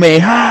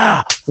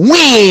 Superman,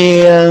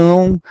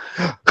 wham,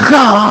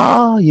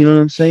 you know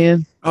what I'm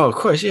saying? Oh, of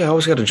course. Yeah, I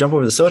always got to jump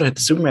over the soda, hit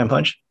the Superman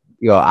punch.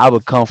 Yo, I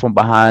would come from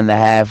behind the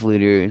half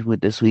liter with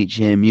the sweet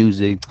chin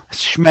music.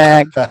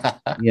 Smack.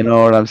 You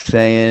know what I'm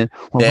saying?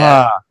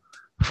 Yeah.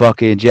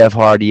 Fucking Jeff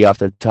Hardy off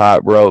the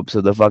top ropes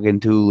of the fucking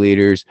 2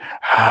 liters.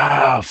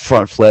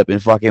 Front flip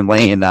and fucking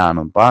laying on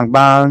them. Bang,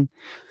 bang.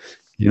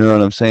 You know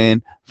what I'm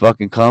saying?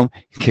 Fucking come,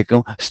 kick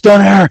him,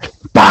 stunner,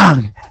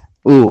 bang.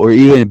 Ooh, or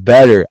even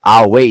better,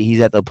 I'll wait.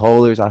 He's at the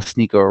polars. I'll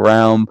sneak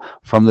around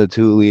from the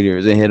 2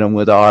 liters and hit him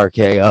with a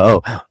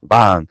RKO.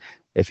 Bang.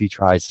 If he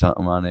tried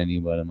something on any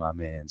one of my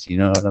mans. You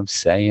know what I'm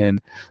saying?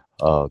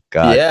 Oh,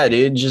 God. Yeah,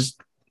 dude.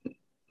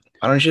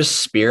 Why don't you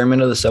just spear him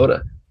into the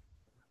soda?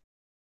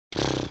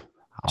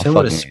 I'll Him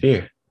with a fucking,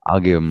 spear. I'll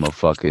give him a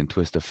fucking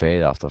twist of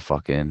fate off the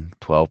fucking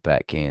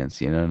 12-pack cans.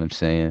 You know what I'm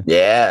saying?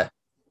 Yeah.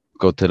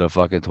 Go to the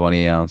fucking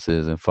 20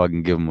 ounces and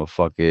fucking give him a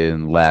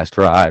fucking last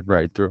ride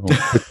right through him.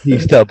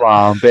 Batista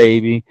bomb,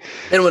 baby.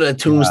 And with a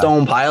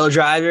tombstone pile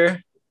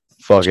driver.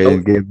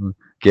 Fucking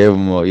give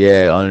him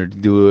a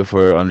do it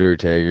for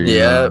Undertaker. You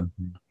Yeah.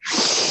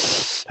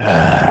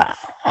 know?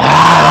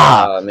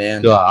 Oh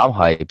man. Yo, I'm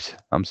hyped.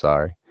 I'm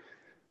sorry.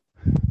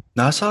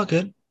 No, it's all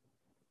good.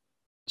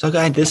 So,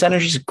 guys, this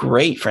energy is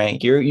great,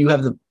 Frank. You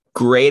have the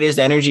greatest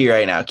energy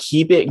right now.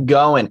 Keep it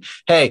going.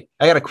 Hey,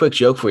 I got a quick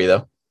joke for you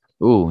though.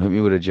 Ooh, hit me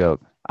with a joke.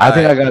 I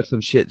think I got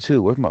some shit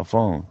too. Where's my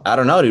phone? I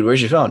don't know, dude.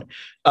 Where's your phone?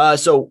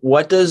 So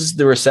what does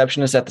the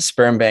receptionist at the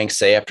sperm bank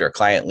say after a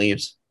client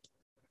leaves?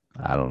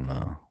 I don't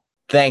know.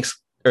 Thanks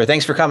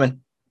for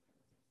coming.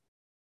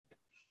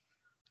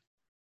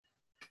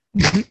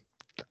 Okay,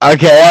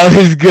 that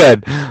was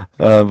good,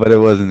 but it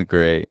wasn't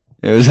great.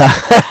 It was.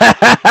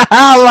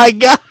 Oh my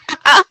god!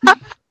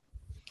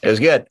 It was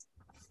good.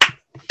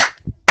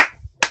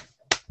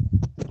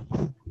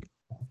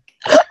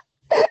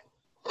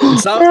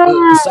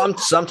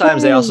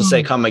 Sometimes they also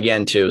say "come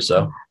again" too.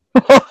 So.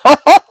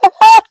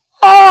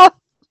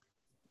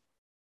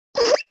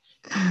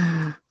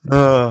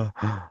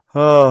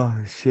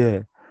 Oh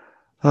shit.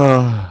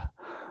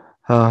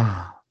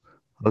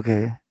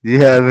 Okay. Do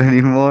you have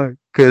any more?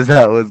 Cause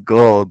that was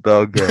gold.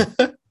 Okay.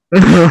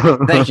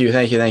 Thank you.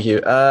 Yeah, I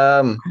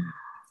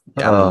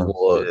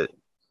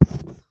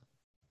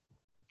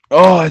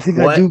think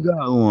I do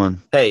got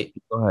one. Hey,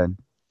 go ahead.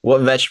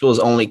 What vegetable is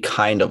only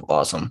kind of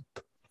awesome?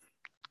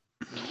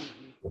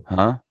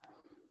 Huh?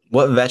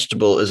 What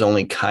vegetable is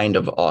only kind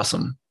of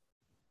awesome?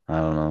 I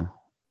don't know.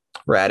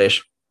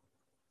 Radish.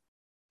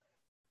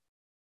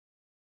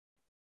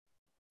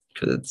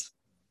 Because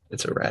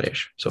it's a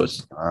radish, so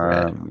it's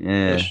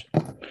radish.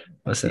 Yeah.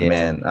 Listen,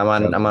 man, I'm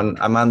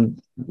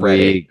on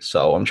Reddit,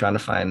 so I'm trying to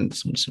find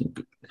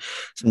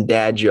some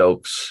dad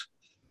jokes.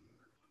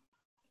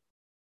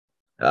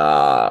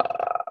 What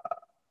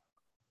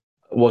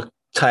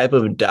type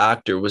of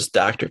doctor was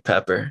Dr.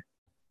 Pepper?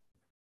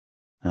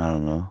 I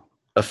don't know.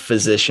 A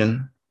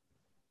physician.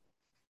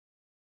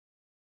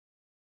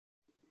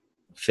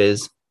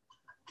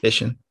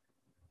 Physician.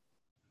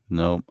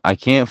 No, I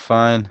can't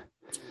find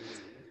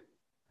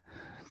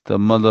the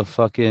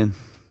motherfucking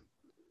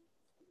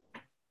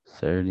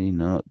 30.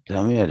 No,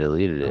 tell me I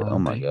deleted it. Oh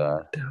my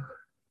god.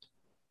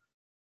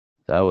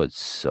 That would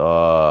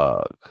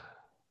suck.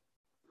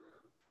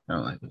 I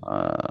don't like it.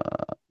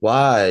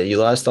 Why? You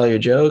lost all your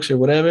jokes or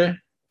whatever?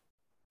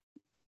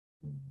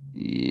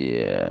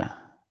 Yeah.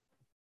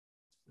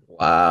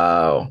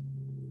 Wow.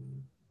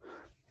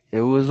 It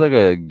was like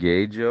a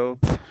gay joke.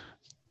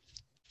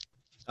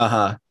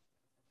 Uh-huh.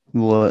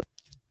 What?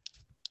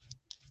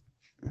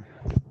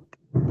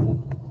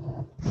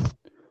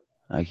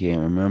 I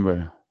can't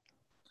remember.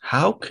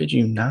 How could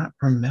you not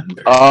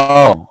remember?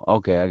 Oh,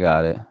 okay, I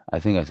got it. I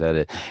think I said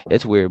it.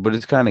 It's weird, but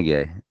it's kind of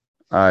gay.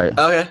 All right.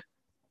 Okay.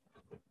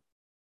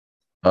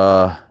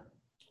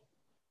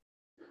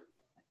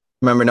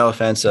 Remember, no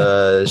offense.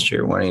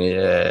 You're wanting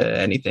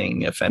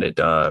anything offended.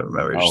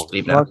 Remember, just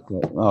leave now.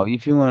 Oh,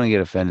 if you want to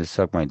get offended,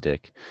 suck my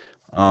dick.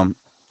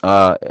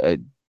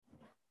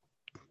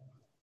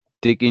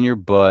 Dick in your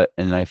butt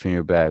and knife in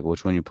your back.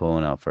 Which one you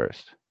pulling out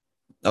first?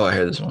 Oh, I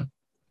heard this one.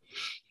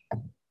 I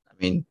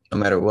mean, no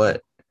matter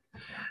what.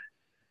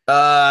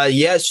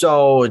 Yeah.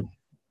 So,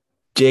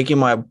 dick in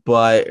my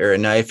butt or a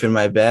knife in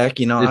my back.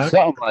 You know, it's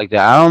something like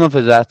that. I don't know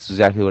if that's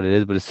exactly what it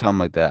is, but it's something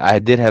like that. I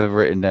did have it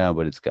written down,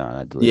 but it's gone.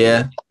 I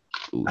deleted it.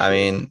 Ooh, I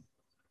mean,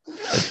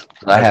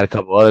 I had a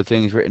couple other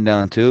things written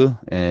down too,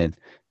 and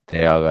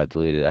they all got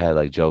deleted. I had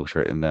like jokes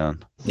written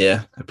down.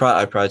 Yeah, I'd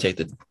probably take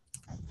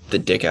the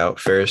dick out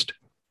first.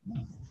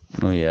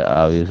 Oh yeah,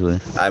 obviously.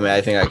 I mean,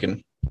 I think I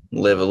can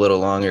live a little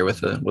longer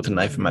with a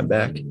knife in my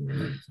back.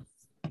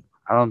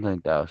 I don't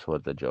think that was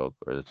what the joke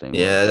or the thing.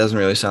 Yeah, was. It doesn't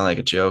really sound like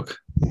a joke.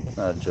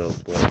 Not a joke,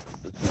 but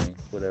the thing,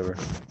 whatever.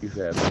 You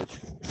savage.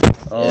 Yeah.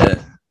 Oh, okay.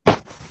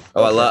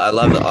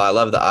 I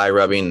love the eye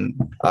rubbing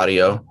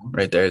audio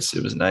right there.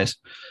 It was nice.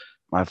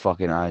 My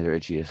fucking eyes are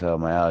itchy as hell.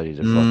 My allergies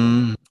are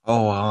fucking.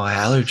 Oh wow,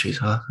 allergies,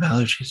 huh?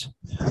 Allergies.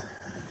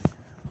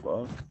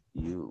 Fuck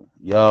you.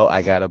 Yo,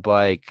 I got a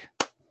bike.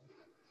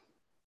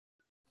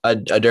 A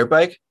dirt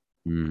bike?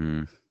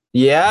 Mm-hmm.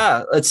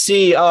 Yeah. Let's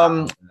see.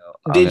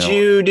 Did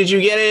you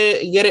get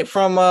it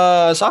from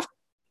Soft?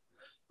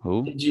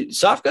 Who?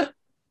 Safka?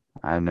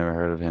 I've never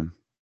heard of him.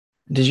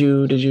 Did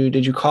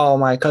you call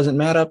my cousin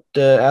Matt up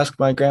to ask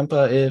my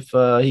grandpa if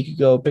he could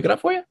go pick it up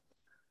for you?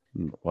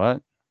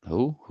 What?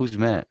 Who? Who's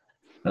Matt?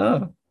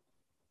 Oh,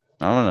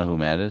 I don't know who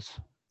Matt is.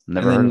 and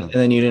Never heard then of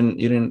him.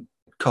 you didn't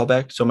call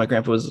back, so my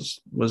grandpa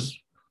was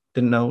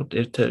didn't know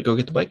if to go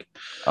get the bike.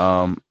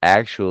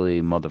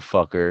 Actually,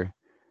 motherfucker,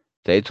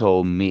 they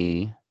told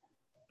me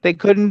they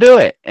couldn't do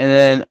it, and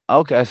then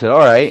okay, I said, all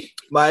right,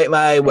 My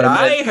what and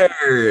then I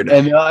heard.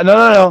 and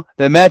no.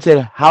 Then Matt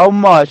said, how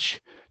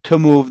much to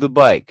move the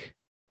bike?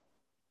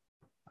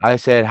 I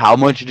said, how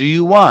much do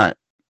you want?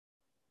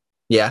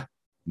 Yeah.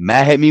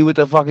 Matt hit me with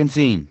the fucking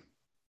scene,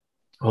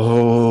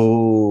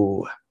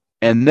 Oh.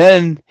 and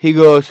then he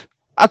goes,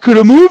 I could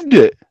have moved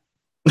it.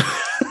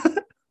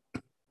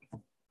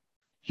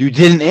 You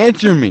didn't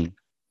answer me.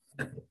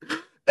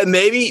 And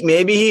maybe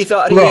he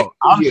thought he Bro, answered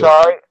I'm you.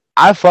 sorry.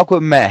 I fuck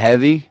with Matt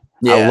heavy.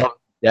 I Yeah. love him to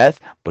death,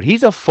 but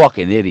he's a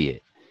fucking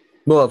idiot.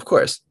 Well, of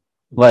course.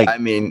 Like, I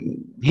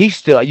mean, he's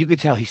still, you could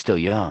tell he's still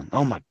young.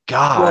 Oh my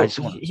God. I well, just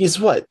want he's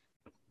what?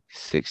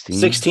 16.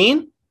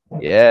 16?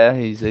 Yeah,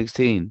 he's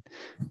 16.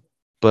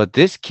 But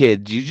this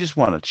kid, you just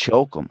want to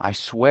choke him. I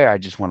swear, I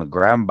just want to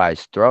grab him by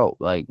his throat.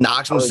 Like,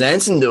 Knock some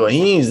sense into it.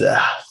 He's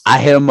I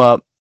hit him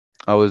up.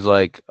 I was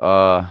like,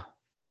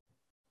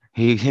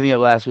 he hit me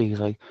up last week.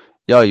 He's like,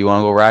 yo, you want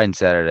to go riding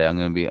Saturday? I'm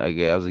going to be,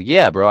 I was like,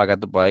 yeah, bro, I got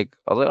the bike.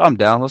 I was like, I'm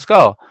down. Let's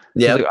go.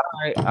 He's yeah. like,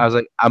 all right. I was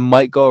like, I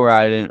might go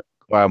riding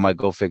or I might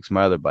go fix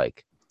my other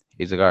bike.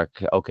 He's like, all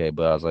right, okay.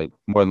 But I was like,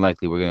 more than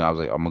likely, I was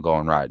like, I'm going to go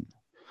on riding.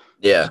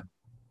 Yeah.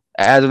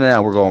 As of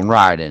now, we're going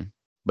riding.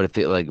 But if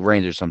it like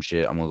rains or some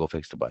shit, I'm going to go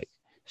fix the bike.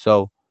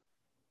 So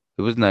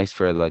it was nice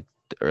for like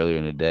earlier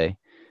in the day.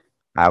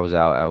 I was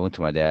out. I went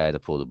to my dad to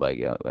pull the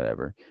bike out,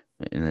 whatever.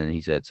 And then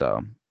he said,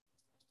 so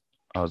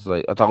I was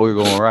like, I thought we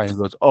were going riding.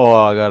 He goes, oh,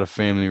 I got a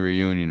family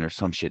reunion or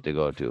some shit to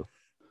go to.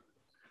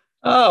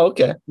 Oh,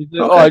 okay. He's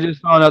like, Okay. oh, I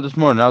just found out this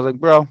morning. I was like,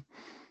 bro,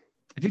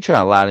 if you're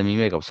trying to lie to me,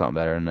 make up something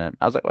better than that.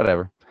 I was like,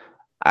 whatever.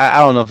 I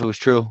don't know if it was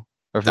true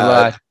or if he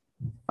lied.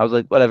 I was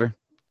like, whatever.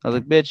 I was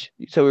like, bitch,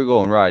 you said we were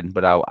going riding,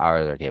 but I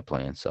already kept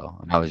playing.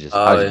 So I was just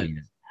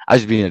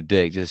being a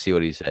dick just to see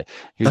what he said.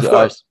 He was Of like,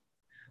 course.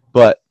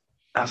 but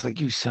I was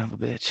like, you son of a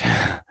bitch.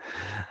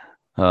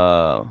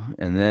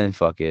 And then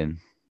fucking,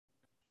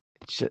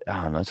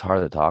 I don't know. It's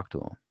hard to talk to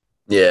him.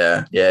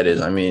 Yeah, it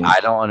is. I mean, I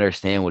don't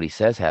understand what he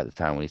says half the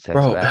time when he texts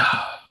bro, back.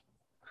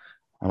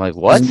 I'm like,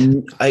 what?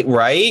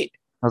 Right?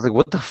 I was like,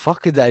 what the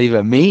fuck could that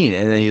even mean?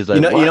 And then he was like,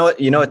 you know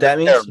what that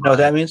means? You know what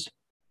that means?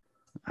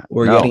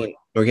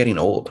 We're getting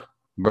old.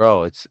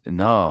 Bro, it's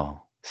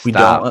no. We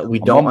Stop.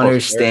 don't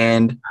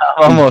understand.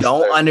 We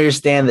don't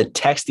understand the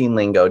texting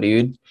lingo,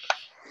 dude.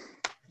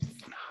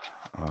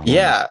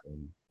 Yeah.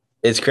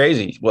 It's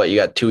crazy. What, you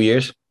got 2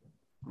 years?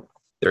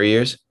 3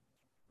 years?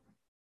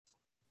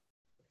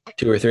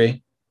 2 or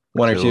 3?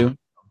 1 or 2?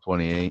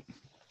 28.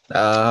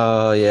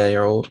 Oh, yeah,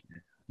 you're old.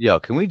 Yo,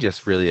 can we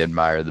just really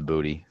admire the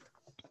booty?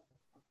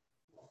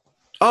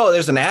 Oh,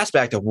 there's an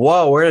aspect of,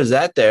 whoa, where is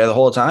that there the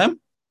whole time?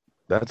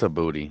 That's a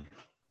booty.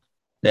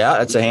 Yeah,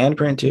 that's a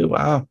handprint too.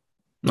 Wow.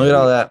 Look at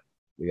all that.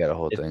 We got a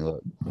whole thing.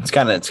 Look. It's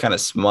kind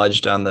of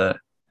smudged on the.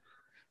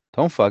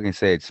 Don't fucking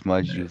say it's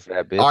smudged, you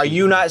fat bitch. Are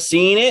you not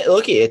seeing it?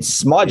 Look, it's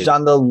smudged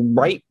on the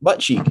right butt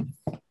cheek.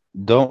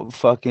 Don't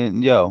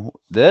fucking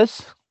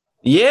this?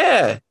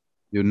 Yeah.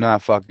 You're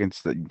not fucking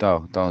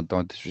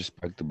don't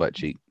disrespect the butt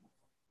cheek.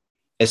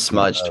 It's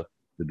smudged.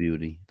 The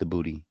booty.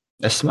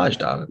 It's smudged,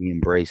 dog. We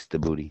embrace the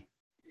booty.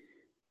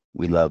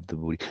 We love the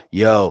booty.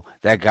 Yo,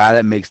 that guy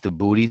that makes the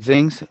booty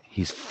things,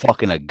 he's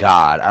fucking a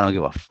god. I don't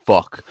give a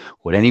fuck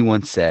what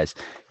anyone says.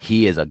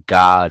 He is a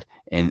god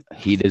and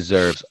he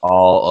deserves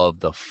all of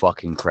the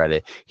fucking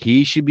credit.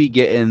 He should be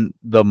getting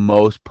the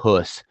most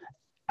puss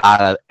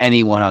out of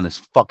anyone on this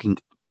fucking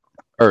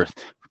earth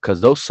because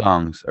those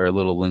songs or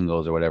little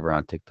lingos or whatever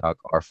on TikTok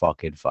are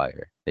fucking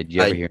fire. Did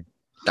you ever hear?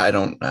 I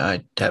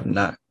have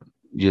not.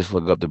 You just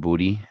look up the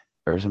booty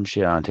or some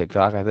shit on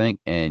TikTok, I think,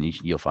 and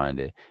you'll find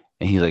it.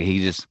 And he's like,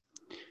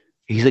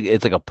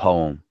 it's like a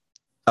poem.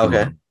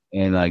 Okay.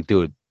 And like,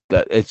 dude,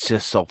 it's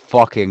just so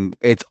fucking,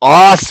 it's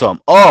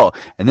awesome. Oh,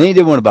 and then he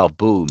did one about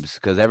boobs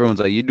because everyone's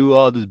like, you do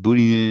all this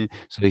booty.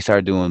 So he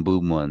started doing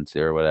boob ones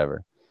or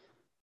whatever.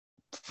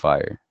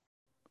 Fire.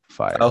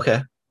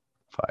 Okay.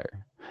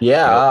 Fire.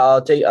 Yeah,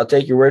 yep. I'll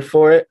take your word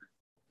for it.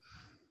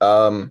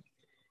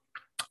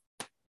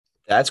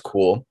 That's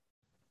cool.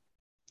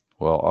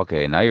 Well,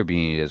 okay, now you're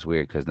being just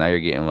weird because now you're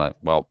getting like,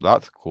 well,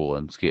 that's cool,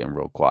 and it's getting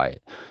real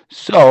quiet.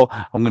 So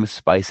I'm gonna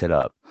spice it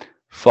up.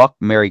 Fuck,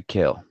 marry,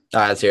 kill. All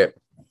right, let's hear it.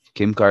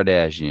 Kim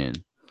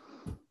Kardashian,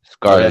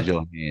 Scarlett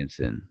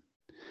Johansson,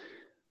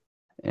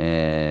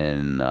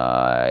 and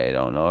I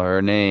don't know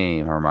her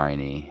name.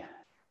 Hermione.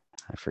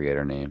 I forget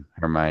her name.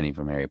 Hermione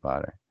from Harry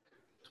Potter.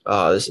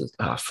 Oh,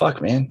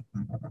 fuck, man.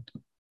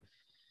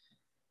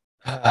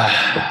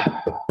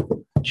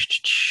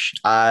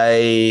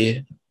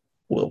 I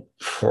will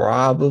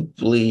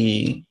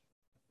probably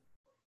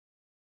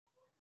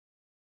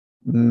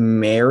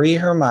marry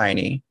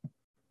Hermione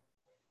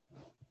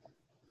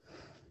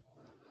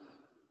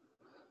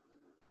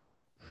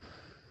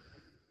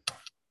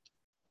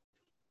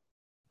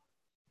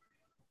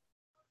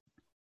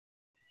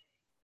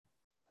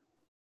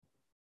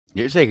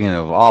You're taking an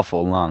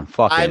awful long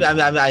fucking.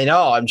 I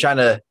know. I'm trying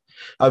to.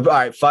 All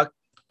right, fuck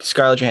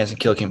Scarlett Johansson,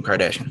 kill Kim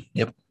Kardashian.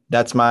 Yep,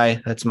 that's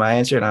my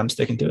answer, and I'm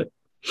sticking to it.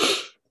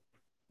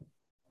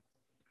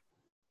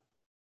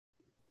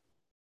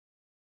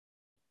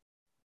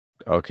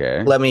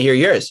 Okay. Let me hear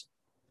yours.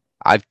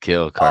 I'd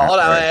kill Oh, hold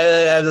on.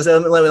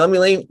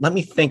 Kardashian. Let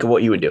me think of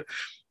what you would do.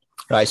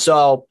 All right,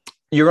 so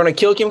you're gonna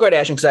kill Kim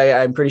Kardashian because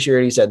I'm pretty sure you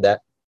already said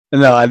that.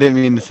 No, I didn't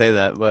mean to say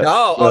that, but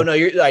Oh no,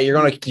 you're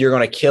gonna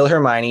kill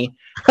Hermione.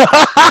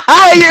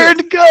 you're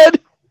good.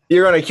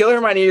 You're gonna kill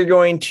Hermione. You're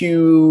going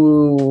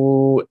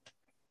to.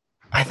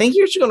 I think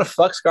you're just gonna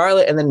fuck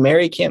Scarlett and then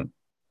marry Kim.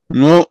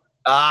 No.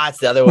 It's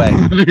the other way.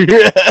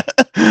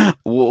 Yeah.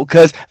 Well,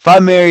 because if I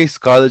marry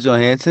Scarlett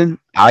Johansson,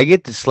 I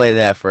get to slay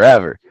that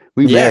forever.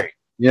 We married.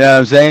 You know what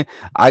I'm saying?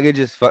 I could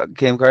just fuck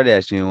Kim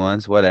Kardashian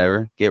once,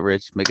 whatever. Get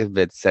rich, make a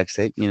bit sex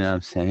tape. You know what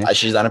I'm saying?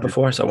 She's done it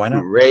before, so why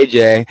not? Ray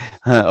J.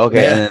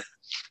 Okay. Yeah.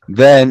 And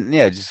then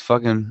yeah, just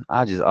fucking.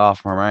 I'll just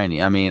off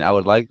Hermione. I mean, I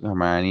would like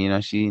Hermione. You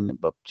know,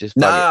 but just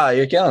fuck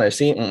You're killing her.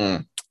 See,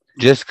 mm-mm.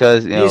 Just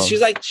because you know she's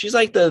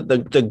like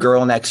the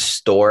girl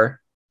next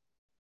door.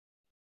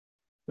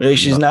 Really,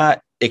 she's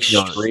not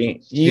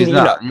extreme. She's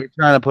not. You're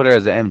trying to put her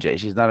as an MJ.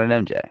 She's not an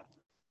MJ.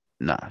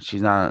 No,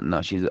 she's not.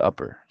 No, she's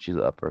upper. She's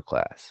upper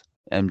class.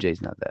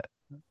 MJ's not that.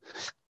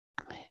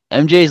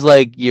 MJ's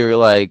like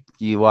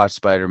you watch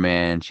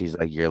Spider-Man. She's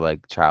like your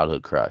like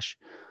childhood crush.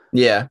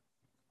 Yeah,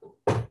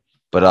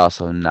 but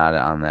also not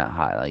on that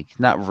high. Like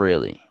not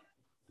really,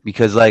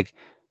 because like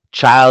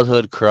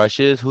childhood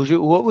crushes.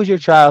 What was your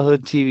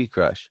childhood TV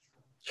crush?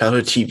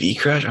 Childhood TV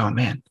crush? Oh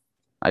man,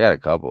 I got a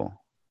couple.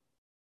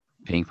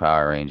 Pink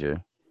Power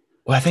Ranger.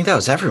 Well, I think that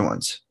was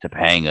everyone's.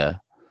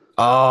 Topanga.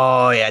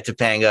 Oh yeah,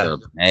 Topanga.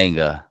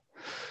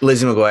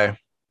 Lizzie McGuire.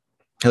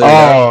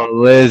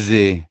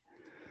 Lizzie.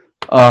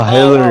 Oh,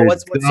 Hillary.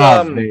 What's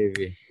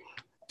baby?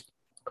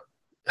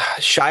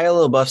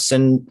 Shia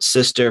LaBeouf's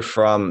sister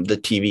from the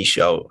TV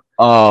show.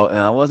 Oh, and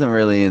I wasn't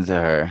really into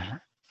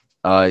her.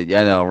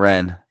 Yeah, no,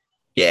 Ren.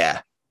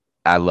 Yeah.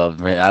 I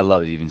loved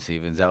Even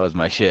Stevens. That was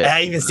my shit. Yeah,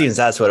 Even Stevens,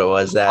 that's what it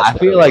was. I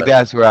feel like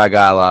that's where I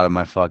got a lot of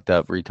my fucked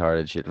up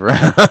retarded shit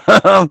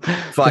from.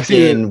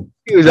 Fucking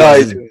he was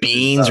always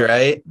Beans,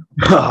 right?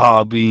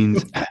 Oh,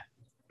 Beans.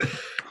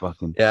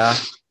 Fucking yeah.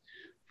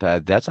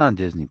 That's on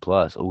Disney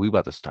Plus. Oh, we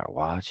about to start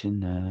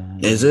watching that.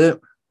 Is it?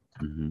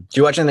 Mm-hmm. Did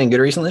you watch anything good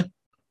recently?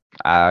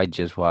 I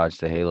just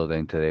watched the Halo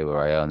thing today with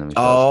Ryan.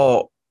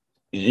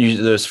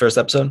 This first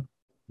episode?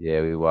 Yeah,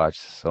 we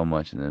watched so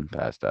much and then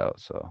passed out.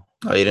 So.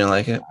 Oh, you didn't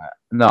like it?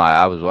 No,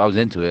 I was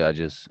into it. I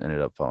just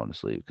ended up falling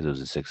asleep because it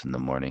was at 6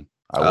 a.m.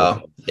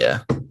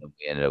 Yeah.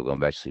 We ended up going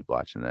back to sleep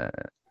watching that.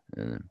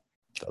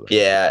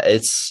 Yeah,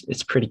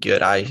 it's pretty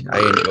good. I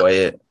enjoy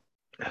it.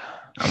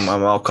 I'm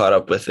all caught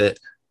up with it.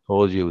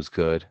 Told you it was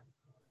good.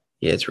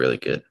 Yeah, it's really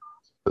good.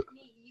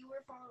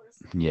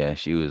 Yeah,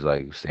 she was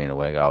like staying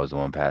awake. I was the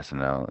one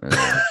passing out.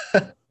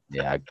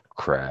 Yeah, I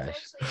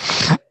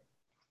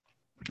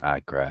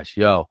crashed.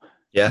 Yo.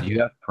 Yeah. Do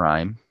you have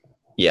Prime?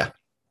 Yeah.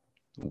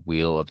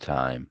 Wheel of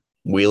Time.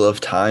 Wheel of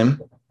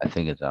Time? I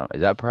think it's on. Is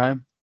that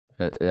Prime?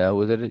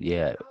 Was it?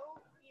 Yeah.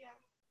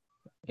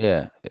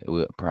 Yeah.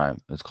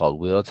 Prime. It's called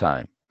Wheel of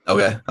Time.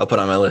 Okay. I'll put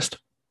it on my list.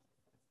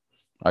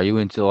 Are you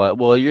into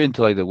you're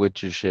into like the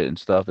Witcher shit and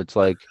stuff. It's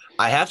like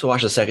I have to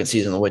watch the second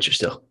season of The Witcher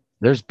still.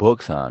 There's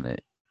books on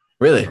it.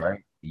 Really? Right?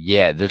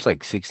 Yeah, there's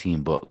like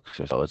 16 books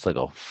or so. It's like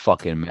a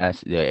fucking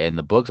mess. Yeah, and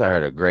the books I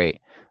heard are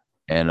great.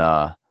 And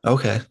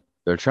okay.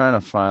 They're trying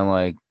to find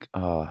like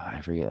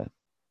I forget.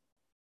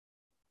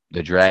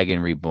 The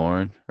Dragon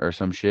Reborn or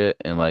some shit.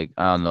 And like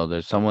I don't know,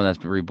 there's someone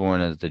that's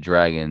reborn as the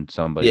dragon,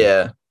 somebody.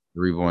 Yeah.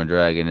 The reborn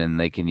dragon, and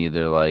they can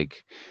either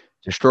like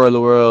destroy the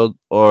world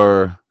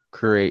or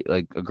create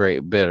like a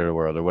great better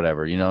world or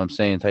whatever, you know what I'm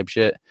saying, type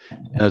shit.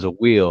 And there's a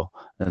wheel,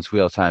 and it's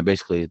wheel time.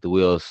 Basically, the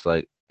wheel is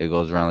like it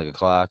goes around like a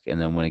clock, and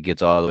then when it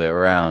gets all the way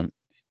around,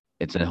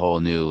 it's a whole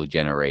new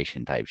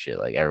generation type shit.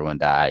 Like everyone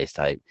dies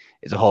type.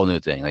 It's a whole new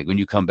thing. Like when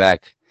you come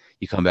back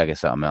as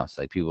something else.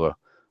 Like people are,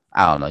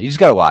 I don't know. You just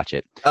gotta watch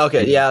it.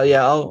 Okay, yeah.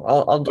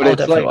 I'll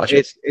definitely watch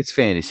it. It's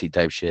fantasy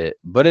type shit,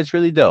 but it's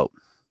really dope.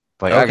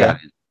 Like okay.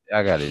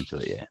 I got into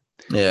it. Yeah.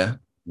 Yeah.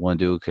 One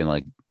dude can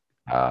like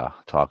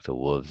talk to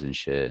wolves and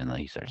shit, and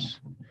like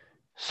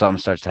something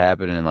starts to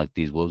happen, and like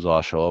these wolves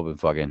all show up and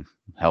fucking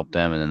help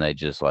them, and then they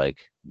just like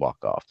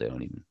walk off. They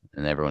don't even,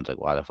 and everyone's like,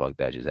 why the fuck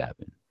that just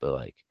happened? But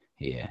like,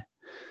 yeah.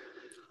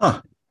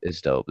 Huh.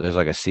 It's dope. There's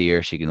like a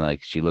seer. She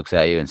looks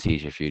at you and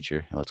sees your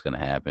future, what's gonna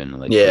happen.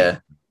 Like yeah.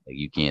 Like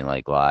you can't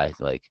like lie.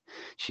 Like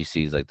she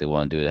sees like the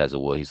one dude has a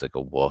wolf. He's like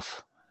a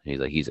wolf.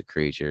 He's a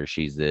creature.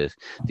 She's this.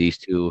 These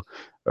two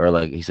are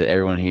like he said.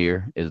 Everyone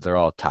here they're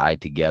all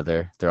tied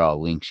together. They're all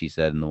linked. She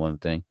said in the one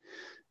thing.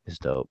 It's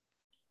dope.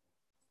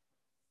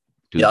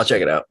 Dude, yeah, I'll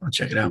check it out.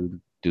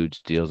 Dude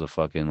steals a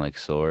fucking like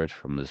sword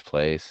from this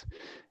place,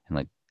 and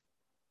like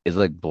it's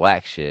like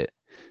black shit.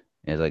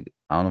 And it's like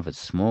I don't know if it's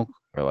smoke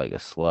or like a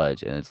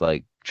sludge, and it's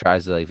like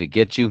tries to like if it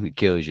gets you, it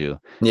kills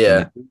you.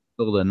 Yeah.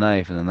 stole the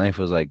knife, and the knife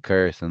was like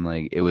cursed, and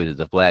like it was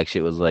the black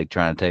shit was like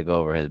trying to take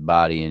over his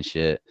body and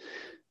shit.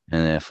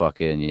 And then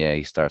fucking yeah,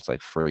 he starts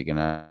like freaking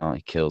out.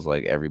 He kills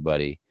like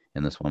everybody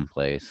in this one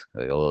place,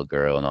 like a little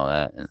girl and all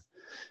that. And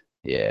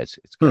yeah, it's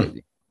Hmm.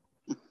 crazy.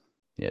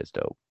 Yeah, it's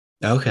dope.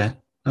 Okay.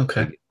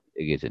 Okay.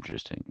 It gets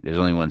interesting. There's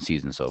only one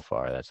season so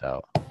far that's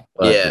out,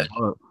 but Yeah.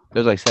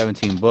 there's like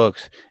 17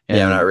 books, Yeah,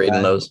 I'm and not the reading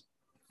guy those.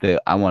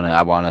 that I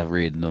wanna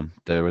read them.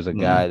 There was a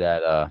Mm. guy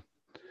that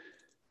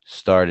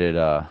started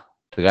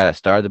the guy that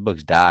started the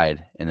books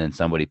died, and then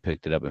somebody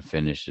picked it up and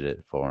finished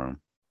it for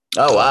him.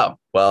 Oh So wow.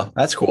 Well,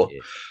 that's cool.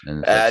 yeah, and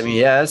it's like I mean,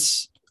 see, yeah,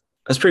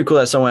 that's pretty cool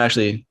that someone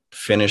actually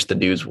finished the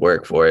dude's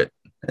work for it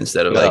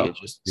instead of like yo, it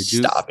just did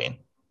you stopping.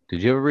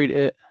 did you ever read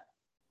it?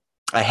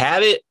 I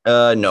have it.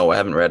 No, I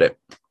haven't read it.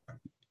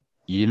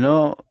 You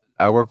know,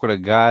 I work with a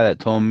guy that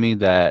told me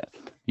that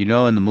in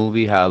the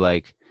movie how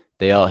like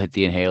they all hit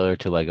the inhaler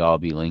to like all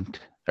be linked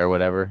or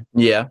whatever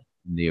Yeah.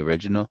 in the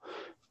original.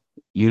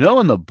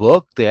 In the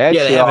book they Yeah, they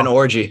actually have an all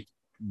orgy.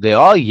 they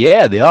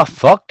all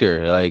fucked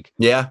her. Like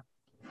Yeah.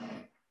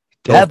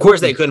 Well, of that book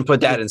course they is couldn't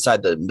put that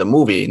inside the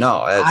movie. No,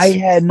 I that's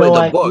had but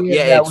no the book. idea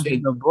Yeah, that was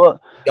in the book.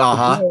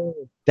 uh-huh. Bro,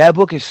 that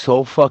book is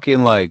so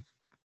fucking like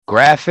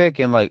graphic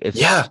and like it's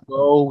Yeah.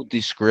 so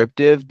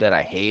descriptive that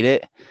I hate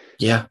it.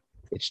 Yeah.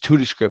 It's too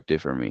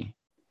descriptive for me.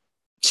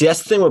 See,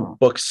 that's the thing with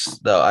books,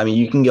 though. I mean,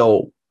 you can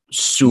go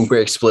super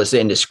explicit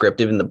and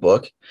descriptive in the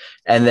book,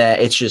 and then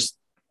it's just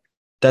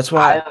that's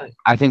why.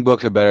 I think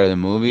books are better than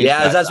movies.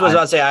 Yeah, that's what I was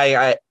about to say.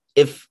 I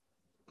if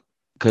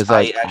Because I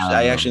like actually I I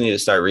don't know. actually need to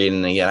start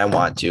reading again. I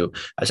want to.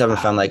 I just haven't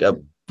found like a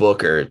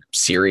book or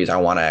series I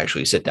want to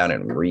actually sit down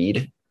and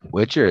read.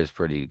 Witcher is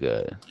pretty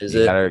good. Is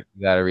You it?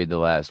 gotta read The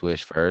Last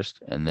Wish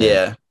first, and then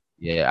Yeah.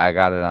 yeah, I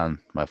got it on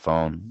my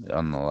phone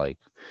on the like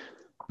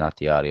not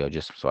the audio,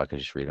 just so I could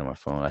just read it on my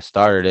phone. I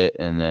started it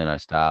and then I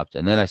stopped,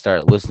 and then I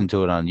started listening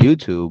to it on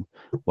YouTube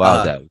while I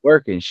was Uh, at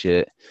work and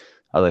shit.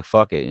 I was like,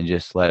 fuck it, and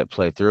just let it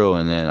play through,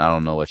 and then I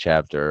don't know what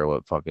chapter or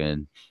what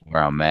fucking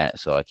where I'm at,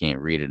 so I can't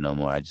read it no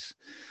more. I just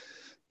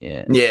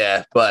yeah.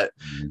 yeah, but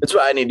Mhm. that's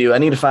what I need to do. I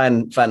need to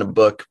find a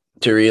book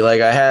to read.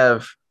 Like I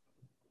have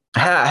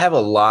a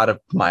lot of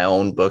my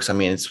own books. I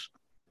mean, it's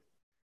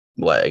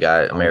what I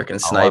got American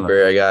I wanna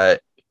Sniper. I got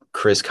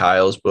Chris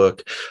Kyle's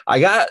book. I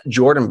got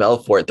Jordan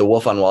Belfort, The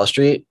Wolf on Wall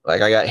Street.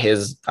 Like I got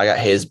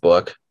his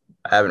book.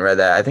 I haven't read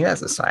that. I think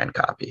that's a signed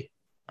copy.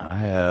 I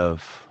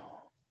have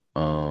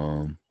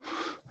um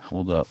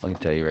hold up, I can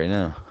tell you right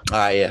now.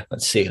 Yeah.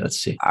 Let's see. Let's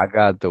see. I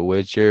got The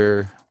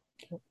Witcher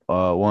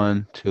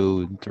 1,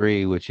 2, and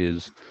 3, which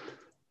is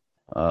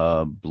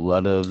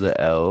Blood of the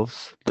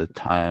Elves, The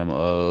Time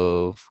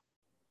of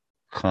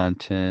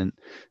Content,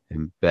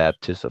 and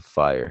Baptist of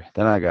Fire.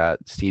 Then I got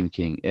Stephen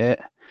King It.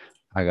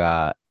 I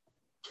got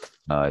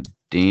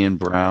Dan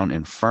Brown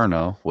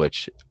Inferno,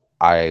 which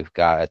I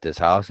got at this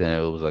house, and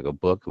it was like a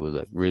book. It was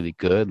like really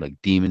good, like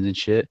demons and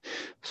shit.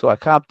 So I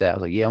copped that. I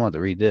was like, yeah, I want to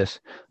read this.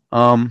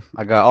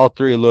 I got all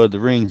three of Lord of the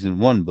Rings in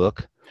one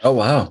book. Oh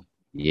wow.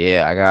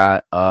 Yeah, I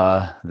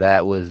got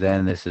That Was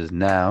Then, This Is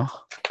Now,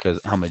 because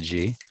I'm a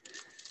G.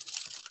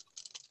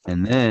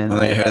 And then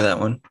I I heard got that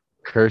one.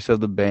 Curse of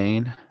the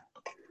Bane,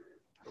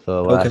 The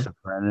Okay. Last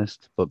Apprentice,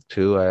 book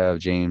 2. I have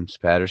James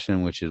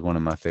Patterson, which is one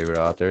of my favorite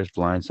authors.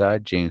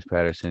 Blindside, James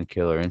Patterson,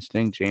 Killer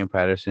Instinct, James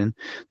Patterson,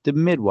 The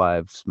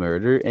Midwife's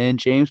Murder, and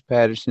James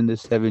Patterson, The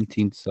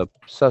 17th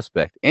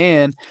Suspect.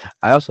 And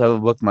I also have a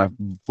book my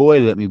boy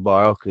let me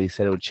borrow because he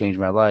said it would change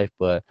my life,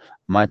 but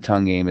My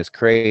Tongue Game is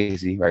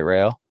Crazy, right,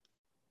 Rail?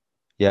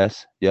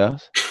 Yes,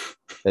 yes.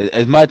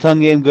 Is my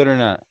tongue game good or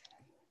not?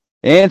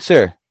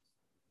 Answer.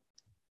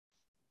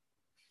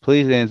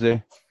 Please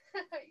answer.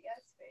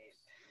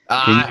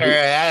 Can I heard you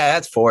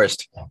that's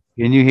forced.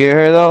 can you hear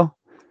her though?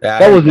 Yeah, I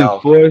That heard wasn't no.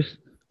 forced.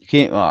 You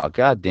can't. Oh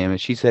god damn it.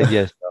 She said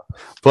yes though.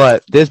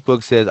 But this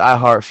book says I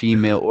heart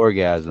female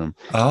orgasm.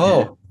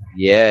 Oh,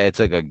 Yeah, it's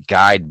like a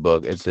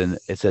guidebook. It says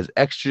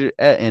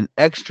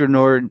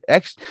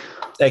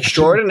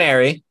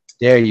extraordinary.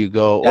 there you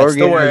go. That's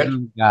the word.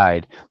 Orgasm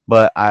guide.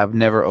 But I've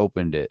never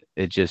opened it.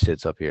 It just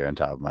sits up here on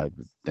top of my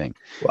thing.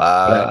 But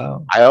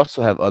Wow. I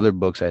also have other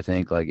books I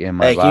think like in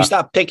my Hey, can you box.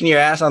 stop picking your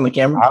ass on the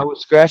camera? I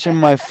was scratching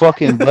my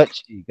fucking butt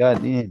cheek.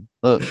 God damn.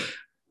 Look,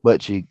 butt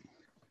cheek.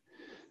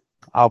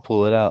 I'll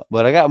pull it out.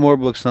 But I got more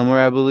books somewhere,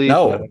 I believe.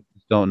 But I No.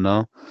 just don't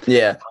know.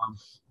 Yeah.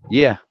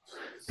 Yeah.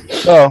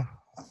 So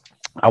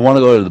I want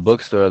to go to the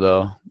bookstore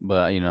though,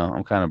 but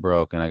I'm kind of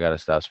broke and I gotta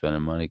stop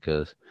spending money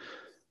because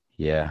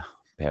yeah,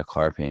 pay a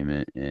car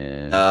payment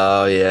and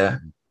Oh yeah.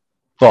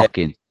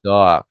 fucking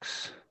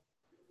sucks.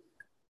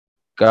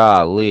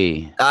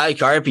 Golly,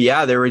 Carp,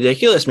 yeah, they're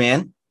ridiculous,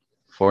 man.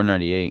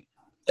 $498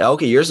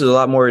 Okay, yours is a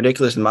lot more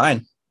ridiculous than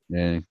mine.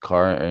 and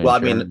car Well, I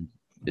insurance mean,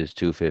 is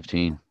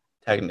 $215.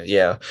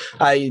 yeah.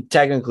 I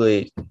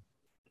technically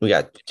we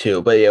got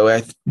two, but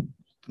yeah,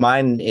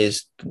 mine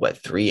is what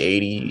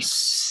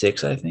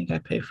 386. I think I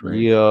pay for it.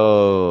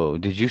 Yo,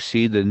 did you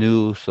see the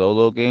new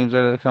solo games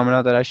that are coming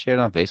out that I shared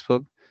on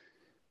Facebook?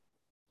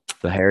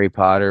 The Harry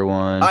Potter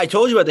one. I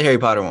told you about the Harry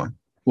Potter one.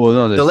 Well,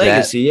 no, The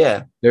Legacy,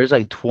 yeah. There's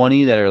like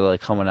 20 that are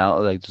like coming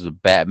out. Like there's a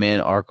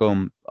Batman,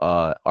 Arkham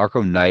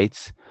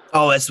Knights.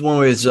 Oh, that's the one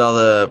where it's all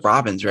the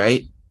Robins,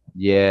 right?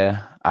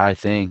 Yeah, I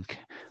think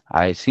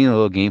I seen a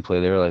little gameplay.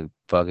 They were like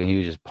fucking. He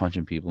was just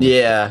punching people.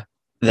 Yeah,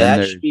 And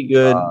that should be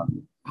good.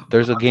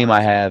 There's a game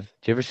I have.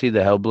 Did you ever see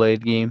the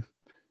Hellblade game?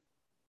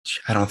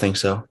 I don't think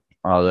so.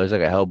 Oh, there's like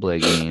a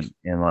Hellblade game,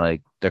 and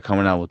like they're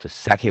coming out with the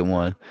second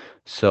one.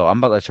 So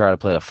I'm about to try to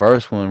play the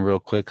first one real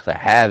quick because I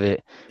have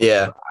it.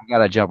 Yeah, I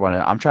gotta jump on it.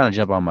 I'm trying to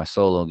jump on my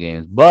solo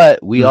games,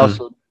 but we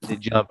also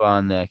did jump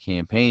on that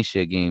campaign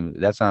shit game.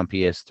 That's on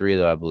PS3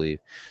 though, I believe.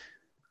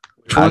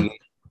 Which one?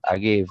 I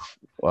gave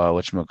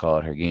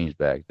whatchamacallit her games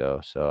back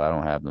though, so I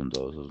don't have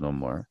those no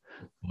more.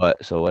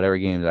 But so whatever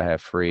games I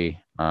have free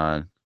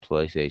on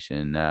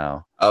PlayStation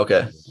now,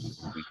 okay,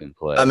 we can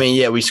play. I mean,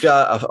 yeah, we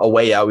got a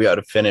way out. We got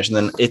to finish, and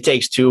then It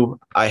Takes Two.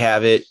 I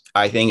have it.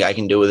 I think I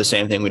can do the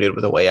same thing we did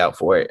with A Way Out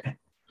for it.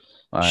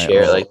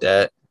 Share it like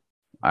that.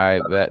 All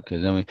right, bet.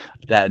 Because then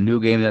that new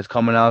game that's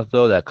coming out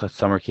though, that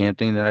summer camp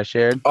thing that I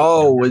shared.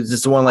 Oh, was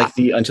this the one like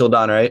the Until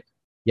Dawn, right?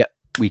 Yep,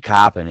 we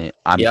copping it.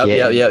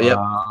 Yep.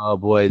 Oh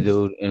boy,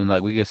 dude, and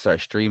like we can start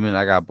streaming.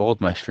 I got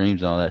both my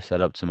streams and all that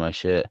set up to my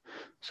shit.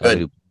 So good. I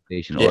do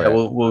PlayStation. Yeah,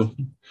 we'll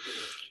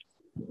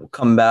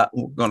come back.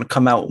 We're gonna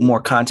come out with more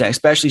content,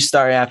 especially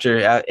starting after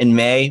in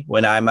May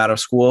when I'm out of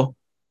school.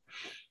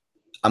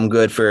 I'm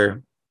good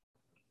for.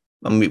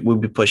 We'll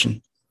be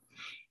pushing.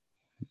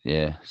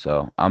 Yeah,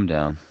 so I'm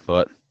down,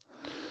 but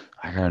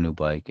I got a new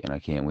bike and I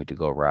can't wait to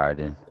go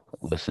riding.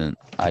 Listen,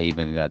 I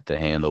even got the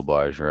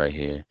handlebars right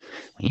here.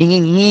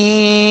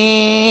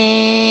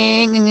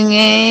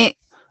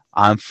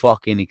 I'm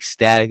fucking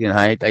ecstatic and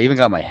hyped. I even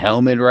got my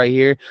helmet right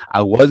here.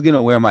 I was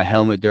gonna wear my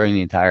helmet during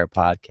the entire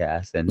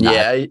podcast, and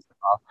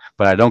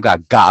but I don't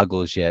got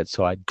goggles yet,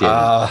 so I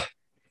didn't.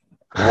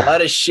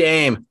 What a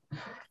shame!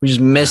 We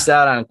just missed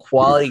out on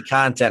quality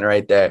content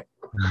right there.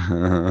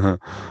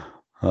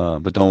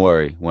 But don't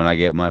worry, when I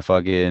get my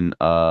fucking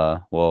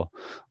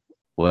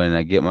when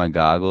I get my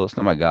goggles,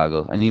 not my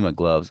goggles, I need my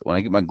gloves. When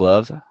I get my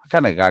gloves, I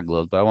kind of got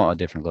gloves, but I want a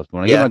different gloves. But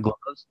when I get my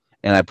gloves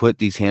and I put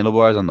these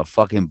handlebars on the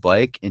fucking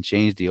bike and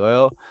change the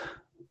oil,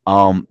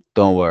 don't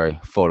worry,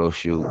 photo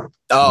shoot.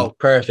 Oh,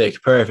 perfect.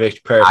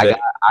 I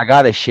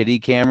got a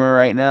shitty camera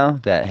right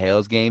now that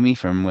Hales gave me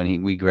from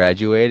when we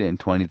graduated in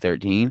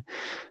 2013,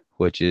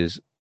 which is,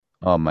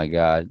 oh my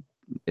god,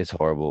 it's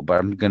horrible. But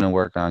I'm gonna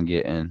work on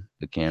getting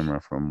the camera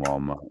from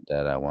Walmart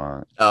that I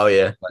want. Oh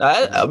yeah,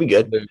 that'll be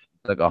good. It's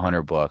like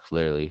 $100,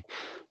 literally.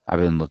 I've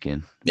been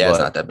looking. Yeah, it's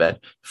not that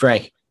bad.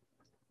 Frank,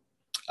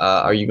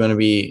 are you gonna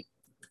be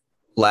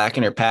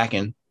lacking or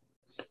packing?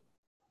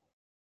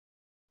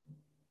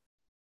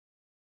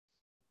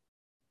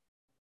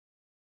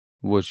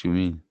 What you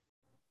mean?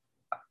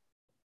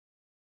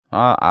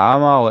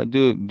 I'm always,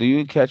 dude. Do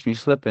you catch me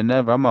slipping?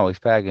 Never. I'm always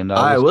packing. Dog.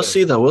 All right, we'll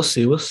see though. We'll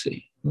see.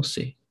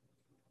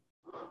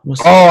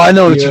 Oh, I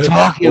know what you're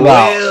talking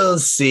about. We'll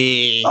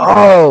see.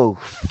 Oh,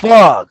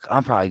 fuck.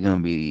 I'm probably gonna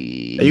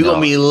be. Are you gonna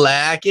be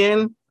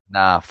lacking?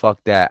 Nah, fuck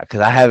that.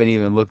 Because I haven't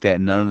even looked at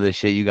none of the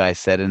shit you guys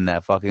said in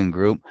that fucking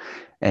group,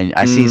 and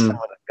I see some of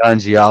the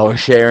guns y'all were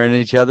sharing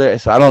each other.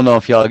 So I don't know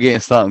if y'all are getting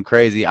something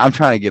crazy. I'm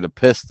trying to get a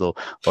pistol,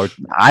 or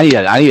I need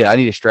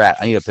a strap.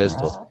 I need a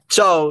pistol.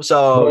 So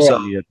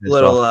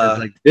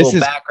little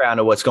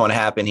background of what's going to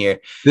happen here.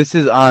 This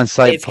is on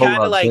site. It's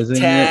kind of like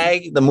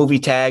Tag, the movie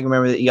Tag.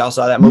 Remember that y'all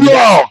saw that movie?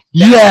 No,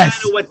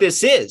 yes. Kind of what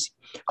this is.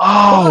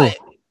 Oh. But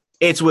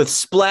it's with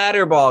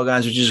splatter ball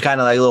guns, which is kind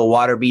of like little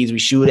water beads we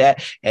shoot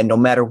at, and no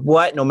matter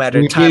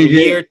time of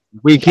year,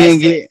 we can't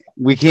get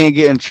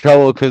in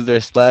trouble because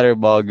they're splatter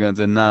ball guns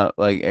and not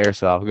like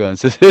airsoft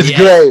guns. It's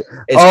great.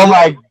 Oh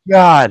my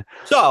god!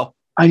 So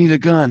I need a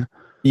gun.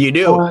 You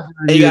do.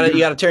 You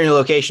gotta turn your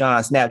location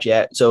on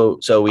Snapchat.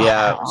 So we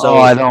have. So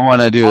I don't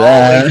want to do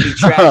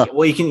that.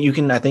 Well, you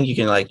can. I think you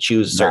can like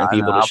choose certain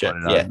people to shoot.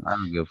 Yeah, I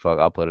don't give a fuck.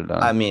 I'll put it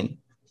on. I mean,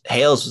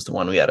 Hales is the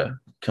one we gotta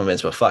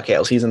convince, but fuck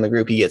Hales. He's in the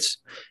group. He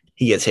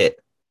gets hit.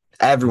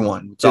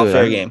 Everyone. It's all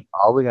fair game.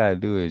 All we gotta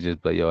do is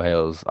just, but yo,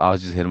 Hales. I'll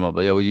just hit him up.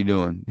 But yo, what you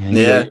doing?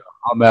 Yeah,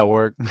 I'm at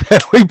work.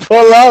 We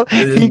pull up.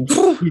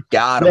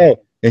 Got him.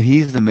 And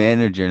he's the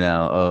manager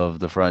now of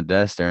the front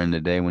desk during the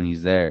day when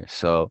he's there.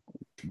 So,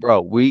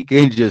 bro, we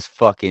can just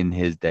fucking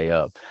his day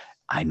up.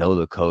 I know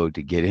the code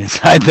to get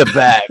inside the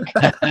back.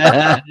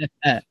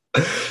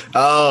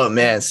 Oh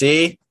man,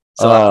 see.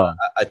 So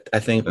I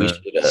think we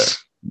should.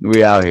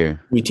 We out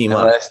here. We team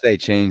up. Unless they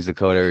change the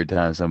code every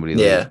time somebody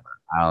leaves. Yeah.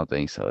 I don't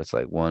think so. It's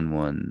like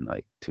 1-1,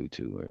 like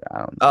 2-2, or I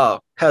don't know. Oh,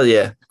 hell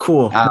yeah.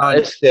 Cool.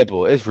 It's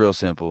simple. It's real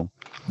simple.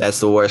 That's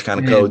the worst kind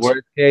of codes.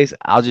 Worst case,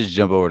 I'll just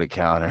jump over the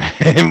counter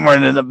and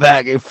run in the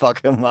back and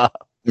fuck him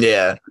up.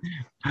 Yeah.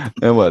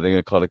 And what, they're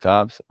gonna call the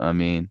cops? I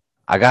mean,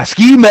 I got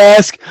ski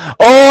mask.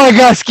 Oh, I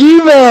got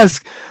ski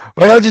mask.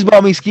 But I just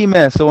bought me ski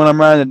mask, so when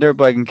I'm riding a dirt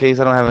bike, in case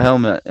I don't have a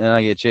helmet and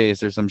I get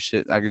chased or some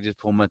shit, I could just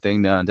pull my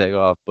thing down and take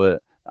off.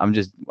 But I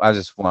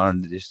just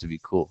wanted this to be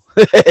cool.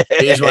 You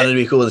just wanted to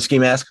be cool with the ski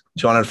mask?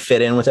 Just wanted to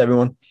fit in with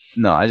everyone?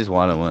 No, I just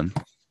wanted one.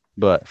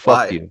 But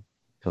fuck you.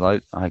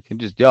 Because I can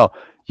just,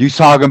 You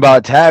talking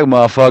about tag,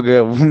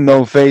 motherfucker?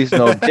 No face,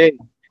 no dick.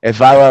 If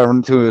I run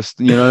into a,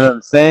 you know what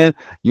I'm saying?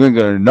 You ain't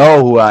gonna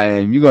know who I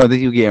am. You gonna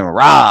think you getting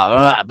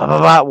robbed. Blah,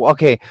 blah, blah.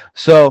 Okay,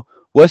 so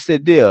what's the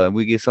deal?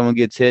 We get someone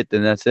gets hit,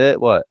 then that's it.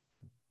 What?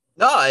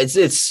 No, it's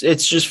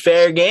just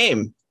fair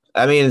game.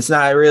 I mean, it's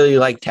not really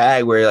like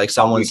tag where like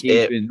someone's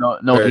hit.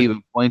 No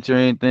keeping points or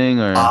anything,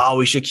 or oh,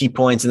 we should keep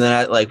points, and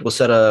then like we'll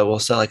set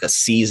like a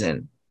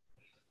season.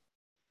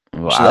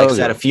 well, We should like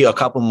set a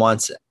couple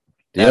months.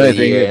 The only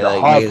thing is the like,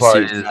 hard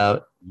part is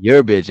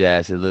your bitch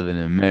ass is living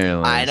in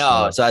Maryland. I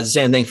know, so it's the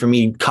same thing for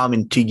me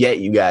coming to get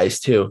you guys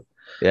too.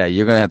 Yeah,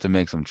 you're gonna have to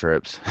make some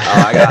trips.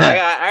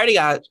 I already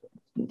got.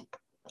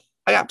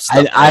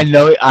 Stuff I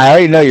know. I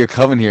already know you're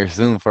coming here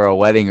soon for a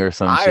wedding or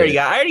something. I already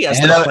got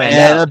stuff planned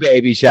out. And a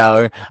baby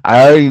shower.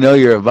 I already know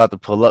you're about to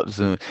pull up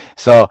soon.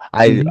 So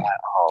I'm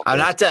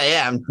not telling.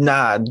 Yeah,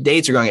 nah.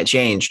 Dates are gonna get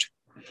changed.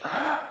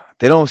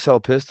 They don't sell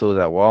pistols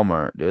at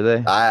Walmart, do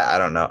they? I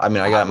don't know. I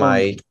mean, I got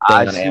my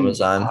thing on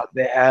Amazon.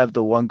 They have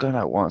the one gun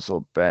I want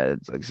so bad.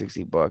 It's like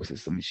 $60.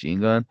 It's the machine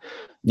gun.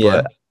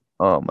 Yeah. But,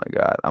 oh my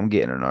god, I'm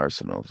getting an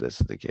arsenal if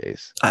this is the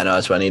case. I know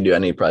that's what I need to do. I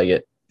need to probably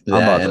get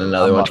that and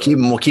another one.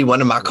 We'll keep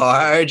one in my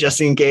car just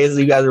in case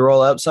you guys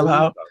roll up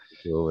somehow.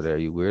 Over there,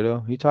 you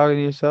weirdo. You talking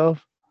to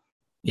yourself?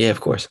 Yeah,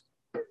 of course.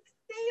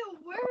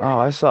 Oh,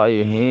 I saw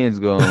your hands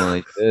going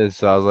like this.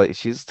 So I was like,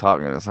 she's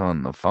talking to someone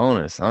on the phone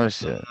or some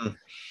shit.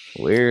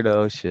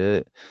 Weirdo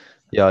shit.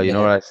 Yo, you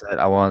know what I said?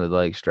 I wanted to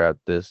like strap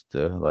this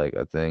to like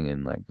a thing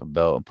and like a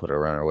belt and put it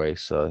around her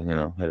waist. So, you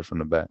know, hit it from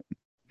the back.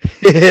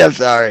 I'm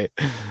sorry.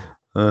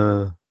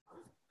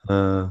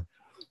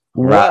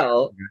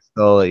 Well,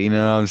 so, you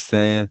know what I'm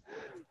saying?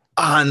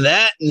 On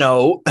that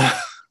note,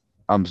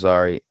 I'm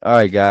sorry. All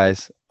right,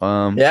 guys.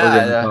 We're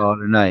gonna call it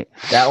tonight.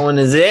 That one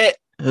is it.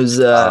 It was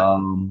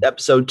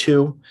episode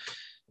 2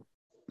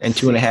 and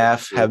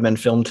 2.5 have been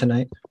filmed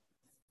tonight.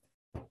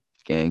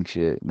 Gang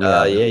shit.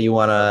 Yeah,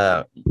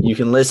 you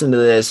can listen to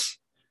this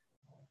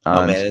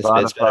on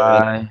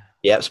Spotify.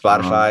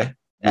 Spotify,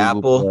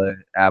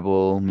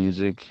 Apple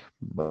Music,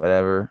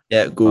 whatever.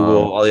 Yeah,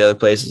 Google, all the other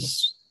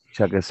places.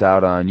 Check us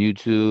out on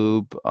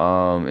YouTube,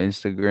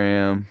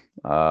 Instagram,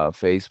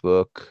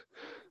 Facebook,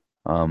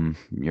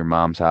 your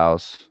mom's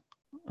house,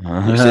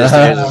 your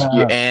sisters,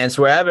 your aunts,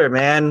 wherever,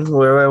 man.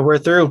 We're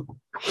through.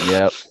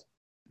 Yep.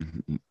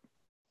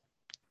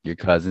 Your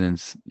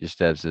cousins, your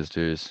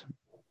stepsisters,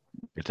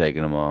 you're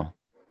taking them all,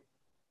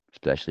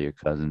 especially your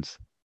cousins.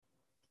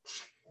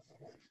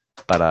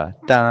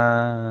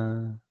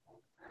 Ba-da-da.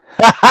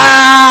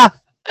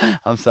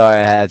 I'm sorry,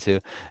 I had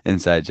to.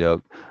 Inside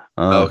joke.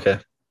 Okay.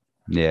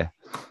 Yeah.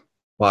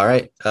 Well, all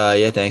right.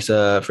 Thanks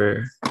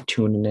for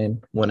tuning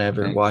in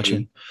whenever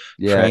watching.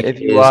 Yeah, Frank,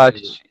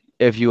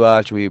 if you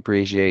watch, we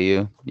appreciate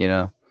you, you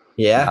know.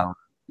 Yeah.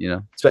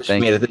 Especially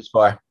made it this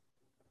far.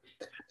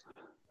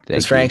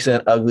 Because Frank's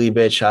an ugly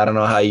bitch. I don't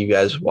know how you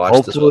guys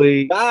watch this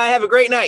one. Bye. Have a great night.